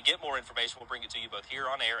 And as we get more information, we'll bring it to you both here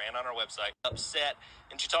on air and on our website. Upset,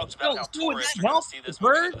 and she talks about how tourists are going to see this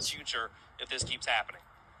moving into the future if this keeps happening.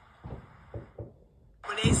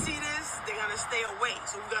 When they see this, they're going to stay away.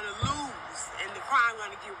 So we're going to lose, and the crime going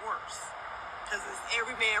to get worse because it's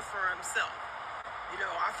every man for himself. You know,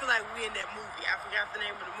 I feel like we in that movie. I forgot the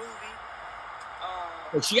name of the movie.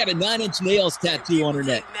 She got a 9-inch nails tattoo on her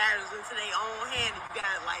neck. Matters into their own hand, and you got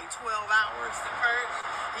like 12 hours to purge.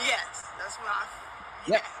 Yes, that's what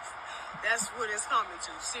that's what it's coming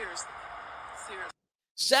to. Seriously.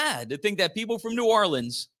 Sad to think that people from New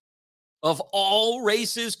Orleans, of all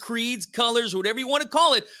races, creeds, colors, whatever you want to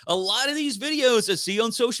call it, a lot of these videos I see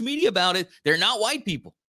on social media about it, they're not white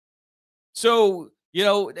people. So, you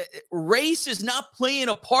know, race is not playing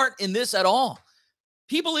a part in this at all.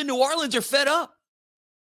 People in New Orleans are fed up.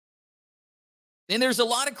 And there's a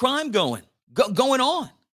lot of crime going on.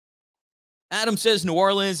 Adam says New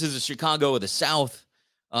Orleans is the Chicago of the South.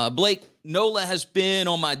 Blake, NOLA has been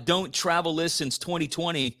on my don't travel list since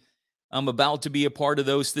 2020. I'm about to be a part of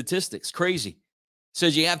those statistics. Crazy.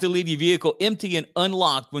 Says you have to leave your vehicle empty and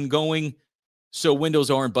unlocked when going so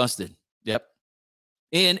windows aren't busted. Yep.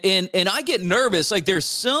 And I get nervous. Like there's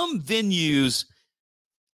some venues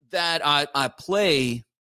that I play,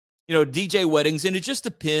 you know, DJ weddings, and it just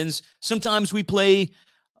depends. Sometimes we play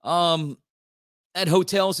at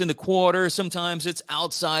hotels in the quarter. Sometimes it's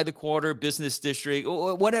outside the quarter, business district,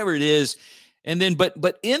 or whatever it is. And then,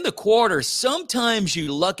 but in the quarter, sometimes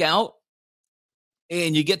you luck out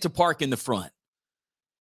and you get to park in the front.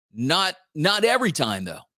 Not every time,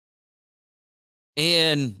 though.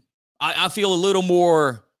 And I feel a little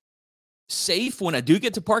more safe when I do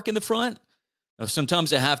get to park in the front.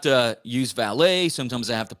 Sometimes I have to use valet. Sometimes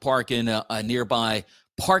I have to park in a nearby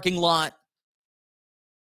parking lot.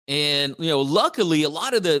 And, you know, luckily, a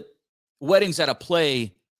lot of the weddings that I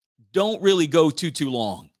play don't really go too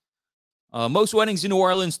long. Most weddings in New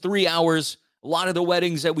Orleans, 3 hours. A lot of the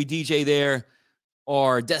weddings that we DJ there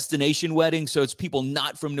are destination weddings, so it's people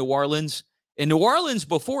not from New Orleans. And New Orleans,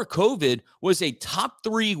 before COVID, was a top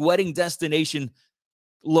 3 wedding destination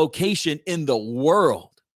location in the world.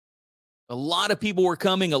 A lot of people were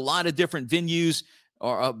coming, a lot of different venues,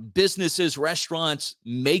 or businesses, restaurants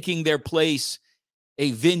making their place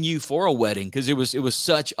a venue for a wedding because it was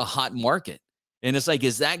such a hot market. And it's like,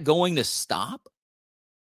 is that going to stop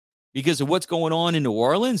because of what's going on in New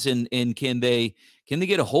Orleans? And can they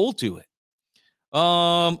get a hold to it?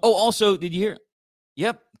 Also, did you hear?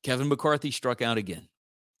 Yep, Kevin McCarthy struck out again.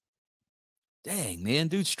 Dang, man,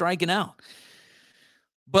 dude's striking out.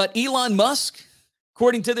 But Elon Musk,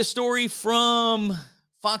 according to the story from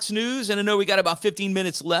Fox News, and I know we got about 15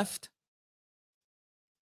 minutes left.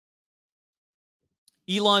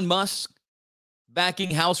 Elon Musk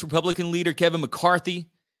backing House Republican leader Kevin McCarthy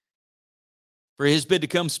for his bid to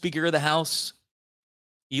become Speaker of the House.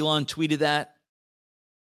 Elon tweeted that.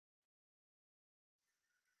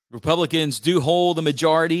 Republicans do hold the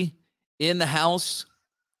majority in the House,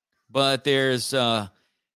 but there's a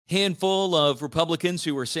handful of Republicans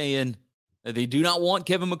who are saying that they do not want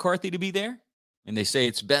Kevin McCarthy to be there, and they say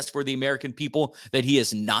it's best for the American people that he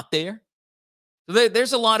is not there. So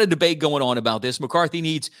there's a lot of debate going on about this. McCarthy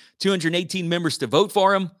needs 218 members to vote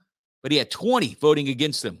for him, but he had 20 voting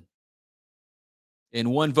against him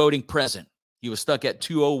and 1 voting present. He was stuck at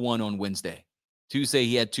 201 on Wednesday. Tuesday,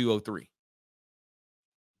 he had 203.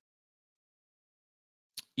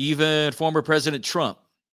 Even former President Trump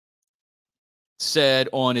said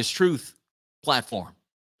on his Truth platform,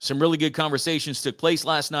 Some really good conversations took place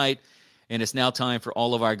last night, and it's now time for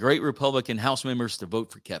all of our great Republican House members to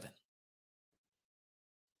vote for Kevin.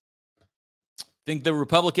 Think the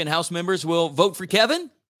Republican House members will vote for Kevin?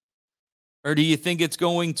 Or do you think it's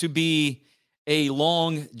going to be a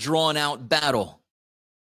long, drawn-out battle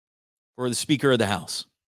for the Speaker of the House?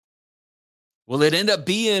 Will it end up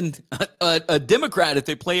being a Democrat if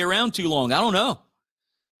they play around too long? I don't know.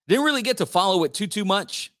 Didn't really get to follow it too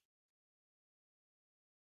much.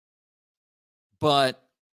 But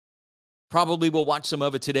probably we'll watch some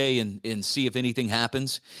of it today and see if anything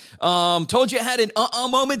happens. Told you I had an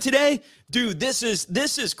moment today. Dude, this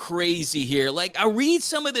is crazy here. Like, I read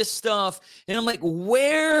some of this stuff, and I'm like,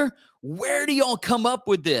 where do y'all come up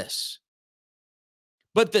with this?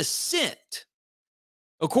 But the scent,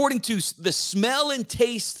 according to the Smell and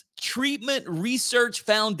Taste Treatment Research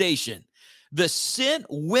Foundation, the scent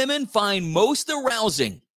women find most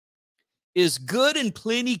arousing is Good and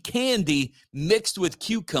Plenty candy mixed with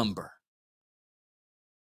cucumber.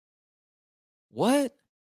 What?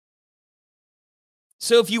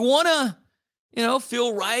 So if you want to,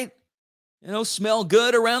 feel right, smell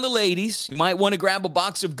good around the ladies, you might want to grab a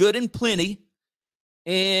box of Good and Plenty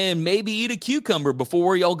and maybe eat a cucumber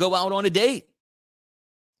before y'all go out on a date.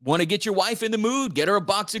 Want to get your wife in the mood? Get her a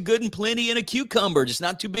box of Good and Plenty and a cucumber, just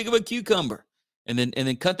not too big of a cucumber. And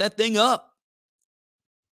then cut that thing up.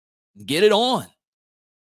 Get it on.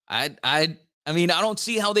 I mean, I don't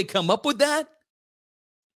see how they come up with that.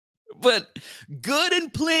 But Good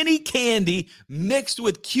and Plenty candy mixed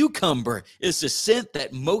with cucumber is a scent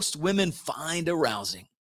that most women find arousing.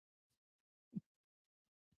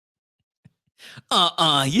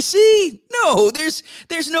 You see? No,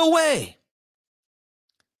 there's no way.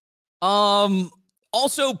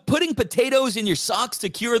 Also, putting potatoes in your socks to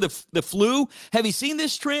cure the flu. Have you seen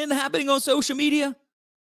this trend happening on social media?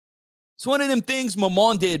 It's one of them things my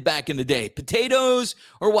mom did back in the day. Potatoes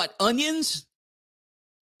or what? Onions?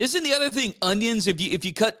 Isn't the other thing onions? If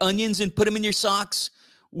you cut onions and put them in your socks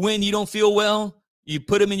when you don't feel well, you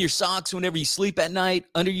put them in your socks whenever you sleep at night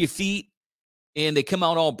under your feet, and they come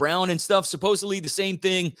out all brown and stuff. Supposedly the same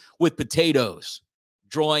thing with potatoes,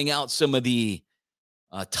 drawing out some of the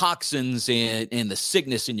toxins and the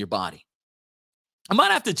sickness in your body. I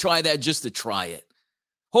might have to try that just to try it.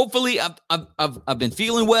 Hopefully, I've been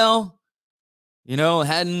feeling well.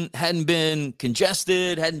 Hadn't been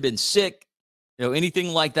congested, hadn't been sick, anything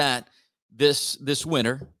like that this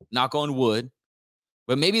winter, knock on wood.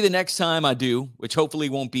 But maybe the next time I do, which hopefully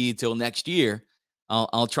won't be until next year,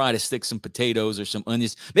 I'll try to stick some potatoes or some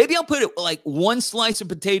onions. Maybe I'll put it like one slice of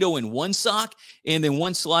potato in one sock and then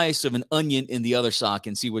one slice of an onion in the other sock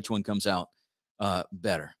and see which one comes out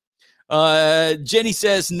better. Jenny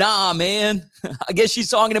says, nah, man. I guess she's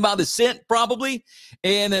talking about the scent probably.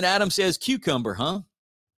 And then Adam says, cucumber, huh?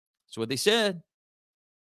 That's what they said.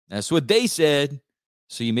 That's what they said.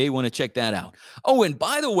 So you may want to check that out. Oh, and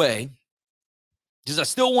by the way, because I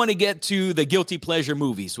still want to get to the Guilty Pleasure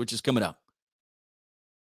movies, which is coming up.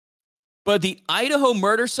 But the Idaho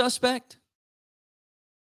murder suspect,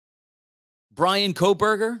 Brian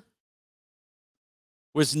Koberger,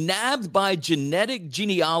 was nabbed by genetic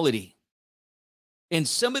genealogy. And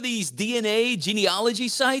some of these DNA genealogy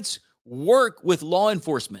sites work with law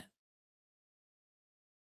enforcement.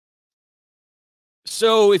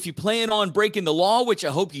 So if you plan on breaking the law, which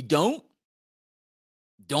I hope you don't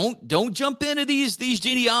jump into these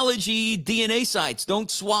genealogy DNA sites. Don't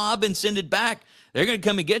swab and send it back. They're going to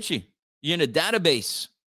come and get you. You're in a database.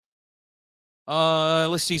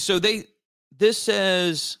 Let's see. So this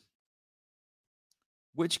says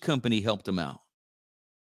which company helped them out?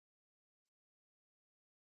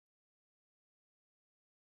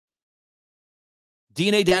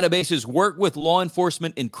 DNA databases work with law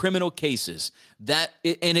enforcement in criminal cases.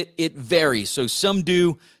 It varies. So some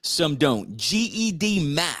do, some don't.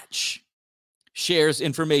 GED Match shares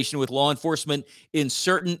information with law enforcement in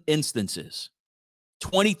certain instances.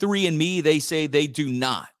 23andMe, they say they do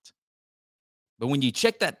not. But when you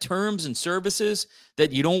check that terms and services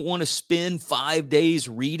that you don't want to spend 5 days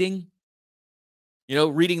reading,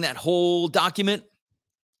 reading that whole document,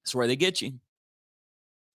 that's where they get you.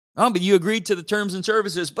 Oh, but you agreed to the terms and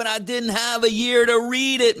services, but I didn't have a year to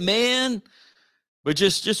read it, man. But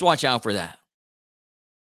just watch out for that.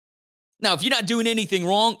 Now, if you're not doing anything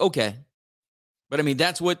wrong, okay. But I mean,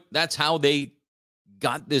 that's how they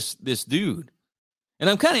got this dude. And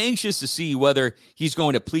I'm kind of anxious to see whether he's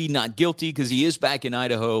going to plead not guilty because he is back in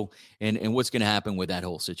Idaho and what's going to happen with that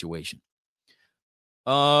whole situation.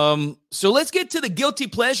 So let's get to the Guilty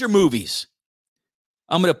Pleasure movies.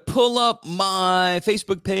 I'm going to pull up my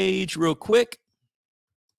Facebook page real quick.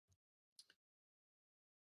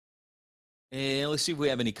 And let's see if we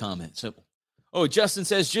have any comments. Oh, Justin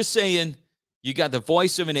says, just saying, you got the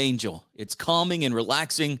voice of an angel. It's calming and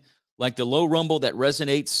relaxing, like the low rumble that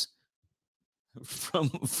resonates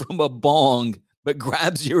from a bong, but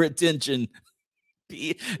grabs your attention.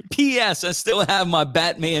 P.S. I still have my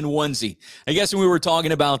Batman onesie. I guess when we were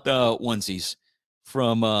talking about the onesies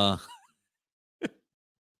from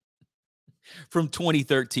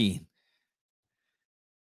 2013.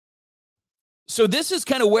 So this is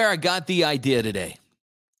kind of where I got the idea today.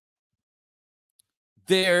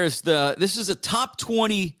 This is a top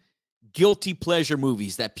 20 guilty pleasure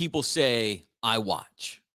movies that people say I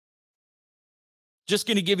watch. Just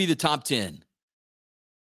going to give you the top 10.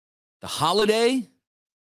 The Holiday,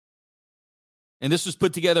 and this was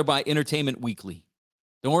put together by Entertainment Weekly.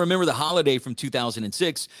 Don't remember The Holiday from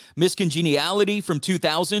 2006. Miss Congeniality from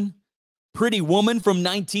 2000. Pretty Woman from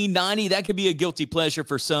 1990. That could be a guilty pleasure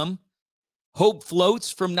for some. Hope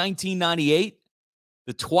Floats from 1998.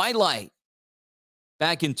 The Twilight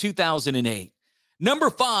back in 2008. Number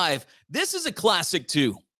 5, this is a classic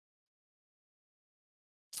too.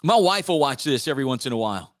 My wife will watch this every once in a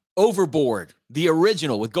while. Overboard, the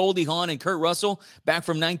original with Goldie Hawn and Kurt Russell back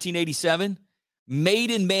from 1987.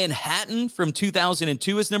 Made in Manhattan from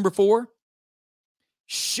 2002 is number 4.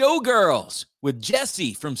 Showgirls with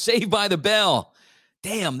Jesse from Saved by the Bell.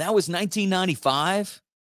 Damn, that was 1995.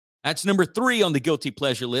 That's number 3 on the guilty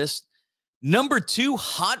pleasure list. Number 2,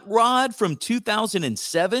 Hot Rod from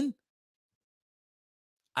 2007.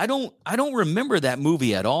 I don't remember that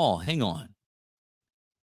movie at all. Hang on.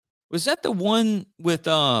 Was that the one with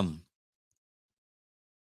damn,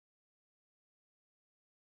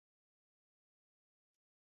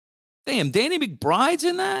 Danny McBride's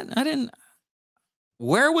in that?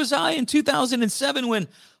 Where was I in 2007 when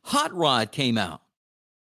Hot Rod came out?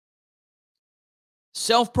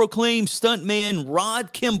 Self-proclaimed stuntman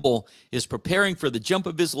Rod Kimball is preparing for the jump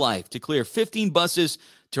of his life to clear 15 buses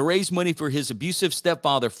to raise money for his abusive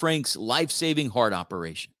stepfather Frank's life-saving heart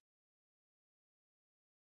operation.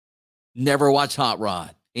 Never watched Hot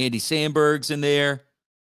Rod. Andy Samberg's in there.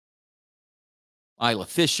 Isla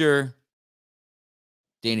Fisher.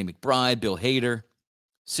 Danny McBride, Bill Hader.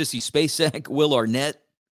 Sissy Spacek, Will Arnett.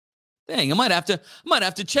 Dang, I might have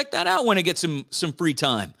to check that out when I get some free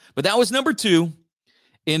time. But that was number 2.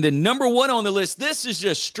 And the number 1 on the list, this is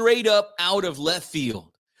just straight up out of left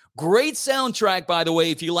field. Great soundtrack, by the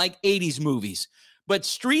way, if you like 80s movies. But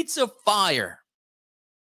Streets of Fire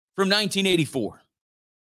from 1984.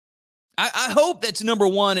 I hope that's number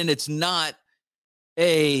 1 and it's not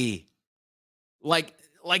a, like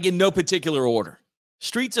in no particular order.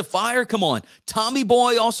 Streets of Fire, come on. Tommy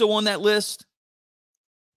Boy also on that list.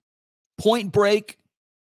 Point Break,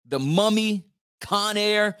 The Mummy, Con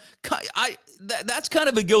Air. That's kind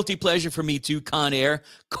of a guilty pleasure for me too, Con Air.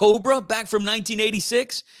 Cobra, back from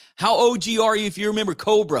 1986. How OG are you if you remember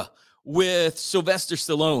Cobra with Sylvester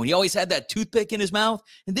Stallone? He always had that toothpick in his mouth.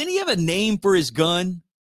 And didn't he have a name for his gun?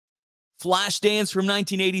 Flashdance from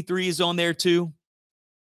 1983 is on there too.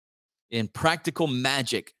 And Practical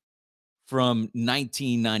Magic from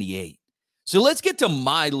 1998. So let's get to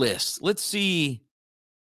my list. Let's see.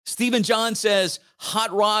 Stephen John says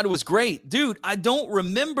Hot Rod was great. Dude, I don't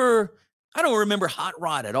remember Hot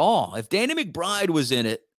Rod at all. If Danny McBride was in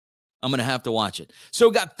it, I'm going to have to watch it.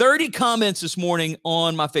 So got 30 comments this morning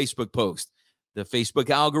on my Facebook post. The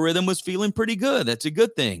Facebook algorithm was feeling pretty good. That's a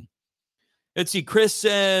good thing. Let's see. Chris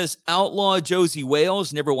says Outlaw Josie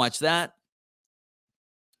Wales. Never watched that.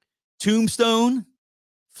 Tombstone.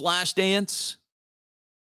 Flashdance.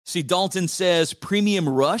 See, Dalton says Premium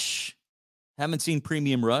Rush. Haven't seen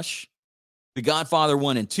Premium Rush. The Godfather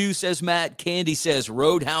 1 and 2, says Matt. Candy says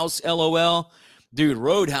Roadhouse, LOL. Dude,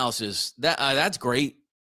 Roadhouse is, that's great.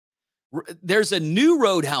 There's a new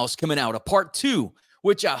Roadhouse coming out, a part 2,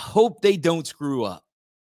 which I hope they don't screw up.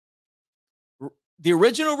 The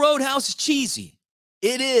original Roadhouse is cheesy.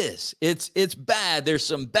 It is. It's bad. There's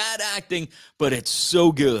some bad acting, but it's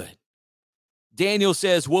so good. Daniel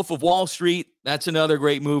says Wolf of Wall Street. That's another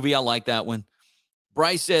great movie. I like that one.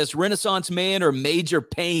 Bryce says Renaissance Man or Major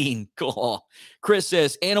Pain. Cool. Chris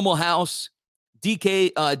says Animal House.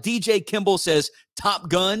 DJ Kimball says Top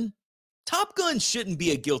Gun. Top Gun shouldn't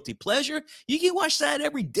be a guilty pleasure. You can watch that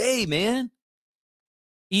every day, man.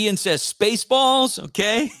 Ian says Spaceballs.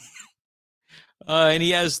 Okay. And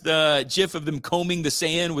he has the gif of them combing the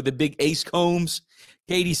sand with the big ace combs.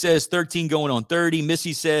 Katie says 13 going on 30.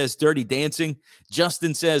 Missy says Dirty Dancing.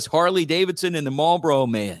 Justin says Harley Davidson and the Marlboro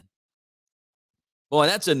Man. Boy,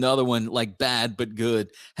 that's another one, like bad but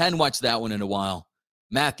good. Hadn't watched that one in a while.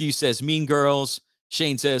 Matthew says Mean Girls.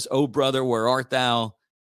 Shane says, Oh, Brother, Where Art Thou?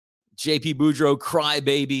 JP Boudreaux, Cry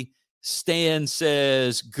Baby. Stan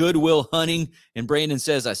says Goodwill Hunting, and Brandon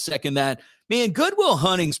says I second that. Man, Goodwill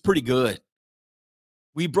Hunting's pretty good.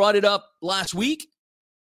 We brought it up last week,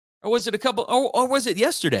 or was it or was it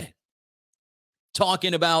yesterday?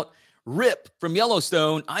 Talking about Rip from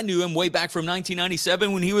Yellowstone. I knew him way back from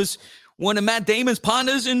 1997 when he was one of Matt Damon's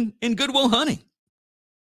partners in Goodwill Hunting.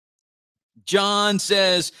 John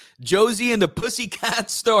says Josie and the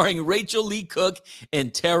Pussycats starring Rachel Lee Cook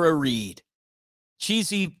and Tara Reid.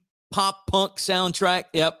 Cheesy pop punk soundtrack.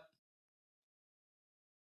 Yep.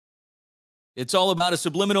 It's all about a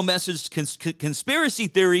subliminal message, conspiracy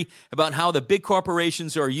theory about how the big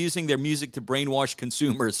corporations are using their music to brainwash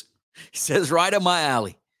consumers. He says, right up my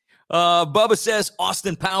alley. Bubba says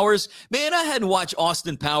Austin Powers. Man, I hadn't watched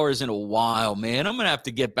Austin Powers in a while, man. I'm going to have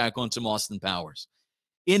to get back on some Austin Powers.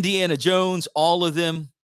 Indiana Jones, all of them.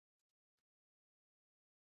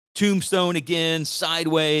 Tombstone again,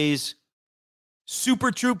 Sideways.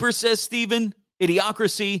 Super Trooper, says Steven.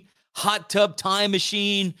 Idiocracy. Hot Tub Time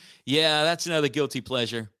Machine. Yeah, that's another guilty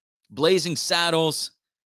pleasure. Blazing Saddles.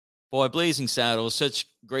 Boy, Blazing Saddles, such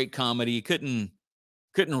great comedy. Couldn't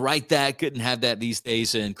write that, couldn't have that these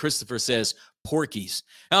days. And Christopher says Porky's.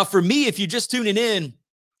 Now, for me, if you're just tuning in,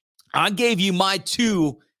 I gave you my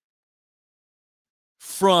two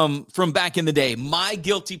from back in the day, my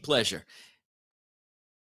guilty pleasure.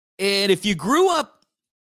 And if you grew up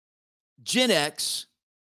Gen X,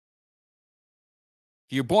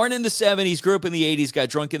 if you're born in the 70s, grew up in the 80s, got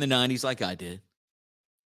drunk in the 90s like I did,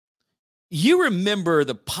 you remember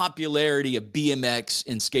the popularity of BMX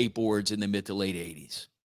and skateboards in the mid to late 80s.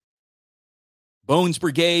 Bones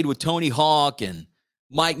Brigade with Tony Hawk and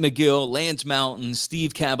Mike McGill, Lance Mountain,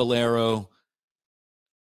 Steve Caballero.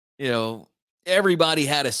 You know, everybody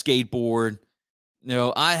had a skateboard. You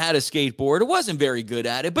know, I had a skateboard. I wasn't very good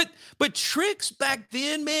at it, but tricks back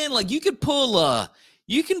then, man, like you can pull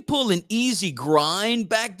an easy grind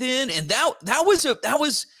back then, and that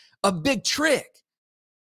was a big trick.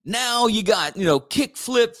 Now you got, kick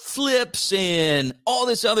flips and all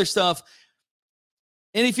this other stuff.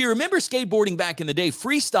 And if you remember skateboarding back in the day,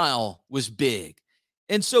 freestyle was big.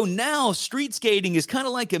 And so now street skating is kind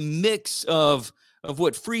of like a mix of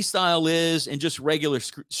what freestyle is and just regular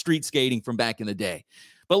street skating from back in the day.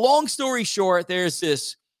 But long story short, there's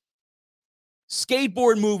this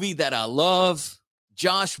skateboard movie that I love.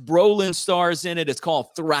 Josh Brolin stars in it. It's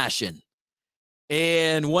called Thrashin'.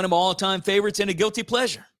 And one of my all-time favorites and a guilty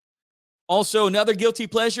pleasure. Also, another guilty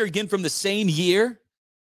pleasure, again from the same year,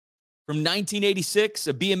 from 1986,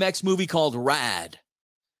 a BMX movie called Rad.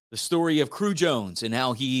 The story of Crew Jones and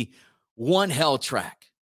how he won Hell Track,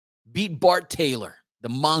 beat Bart Taylor, the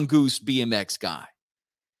Mongoose BMX guy.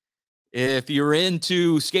 If you're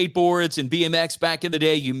into skateboards and BMX back in the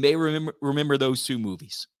day, you may remember those two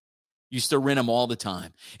movies. Used to rent them all the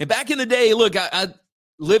time. And back in the day, look, I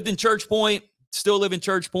lived in Church Point, still live in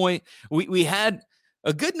Church Point. We had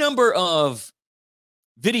a good number of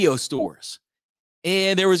video stores.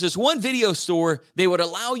 And there was this one video store, they would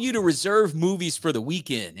allow you to reserve movies for the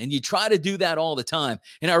weekend. And you try to do that all the time.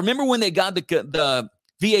 And I remember when they got the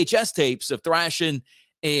VHS tapes of Thrashin'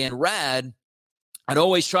 and Rad, I'd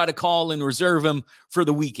always try to call and reserve them for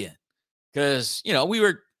the weekend. Because, we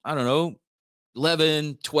were,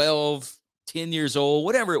 11, 12, 10 years old,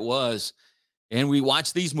 whatever it was. And we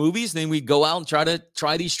watched these movies, and then we'd go out and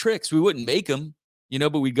try these tricks. We wouldn't make them,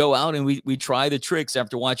 but we'd go out and we try the tricks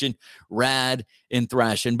after watching Rad and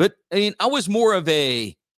Thrashin'. But I was more of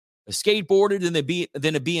a skateboarder than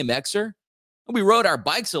a BMXer. We rode our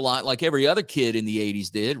bikes a lot like every other kid in the 80s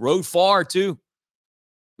did. Rode far too.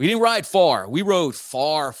 We didn't ride far. We rode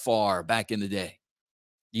far, far back in the day.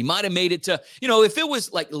 You might have made it to, if it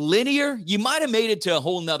was like linear, you might have made it to a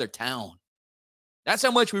whole nother town. That's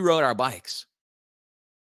how much we rode our bikes.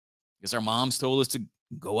 Because our moms told us to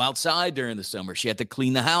go outside during the summer. She had to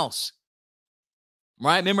clean the house.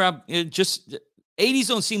 Right? Remember, 80s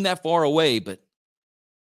don't seem that far away, but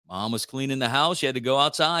mom was cleaning the house. She had to go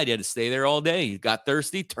outside. You had to stay there all day. You got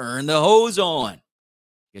thirsty, turn the hose on.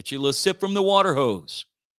 Get you a little sip from the water hose.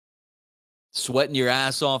 Sweating your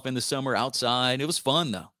ass off in the summer outside. It was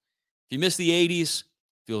fun, though. If you miss the 80s,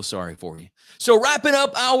 feel sorry for you. So wrapping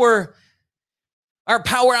up our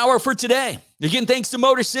power hour for today. Again, thanks to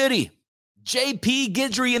Motor City. JP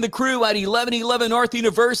Guidry and the crew at 1111 North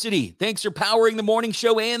University. Thanks for powering the morning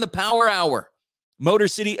show and the power hour.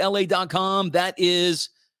 MotorCityLA.com. That is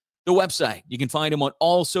the website. You can find them on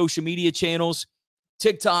all social media channels.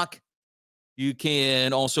 TikTok. You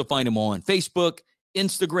can also find them on Facebook,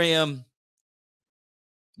 Instagram.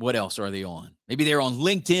 What else are they on? Maybe they're on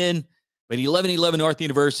LinkedIn. But 1111 North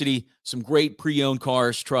University, some great pre-owned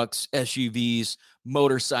cars, trucks, SUVs,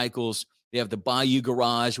 motorcycles. They have the Bayou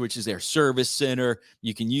Garage, which is their service center.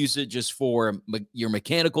 You can use it just for your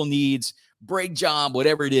mechanical needs, brake job,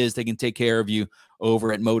 whatever it is, they can take care of you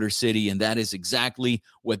over at Motor City, and that is exactly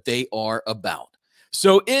what they are about.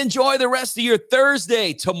 So enjoy the rest of your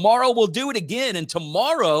Thursday. Tomorrow we'll do it again, and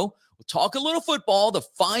tomorrow we'll talk a little football, the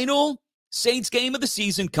final Saints game of the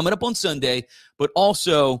season coming up on Sunday, but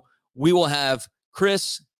also we will have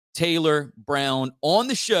Chris Taylor Brown on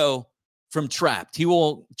the show from Trapped. He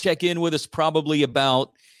will check in with us probably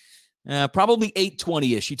about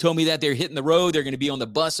 8:20-ish. He told me that they're hitting the road. They're going to be on the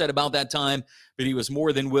bus at about that time, but he was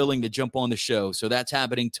more than willing to jump on the show. So that's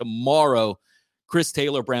happening tomorrow. Chris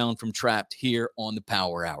Taylor Brown from Trapped here on the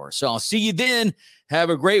Power Hour. So I'll see you then. Have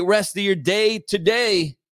a great rest of your day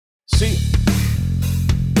today. See you.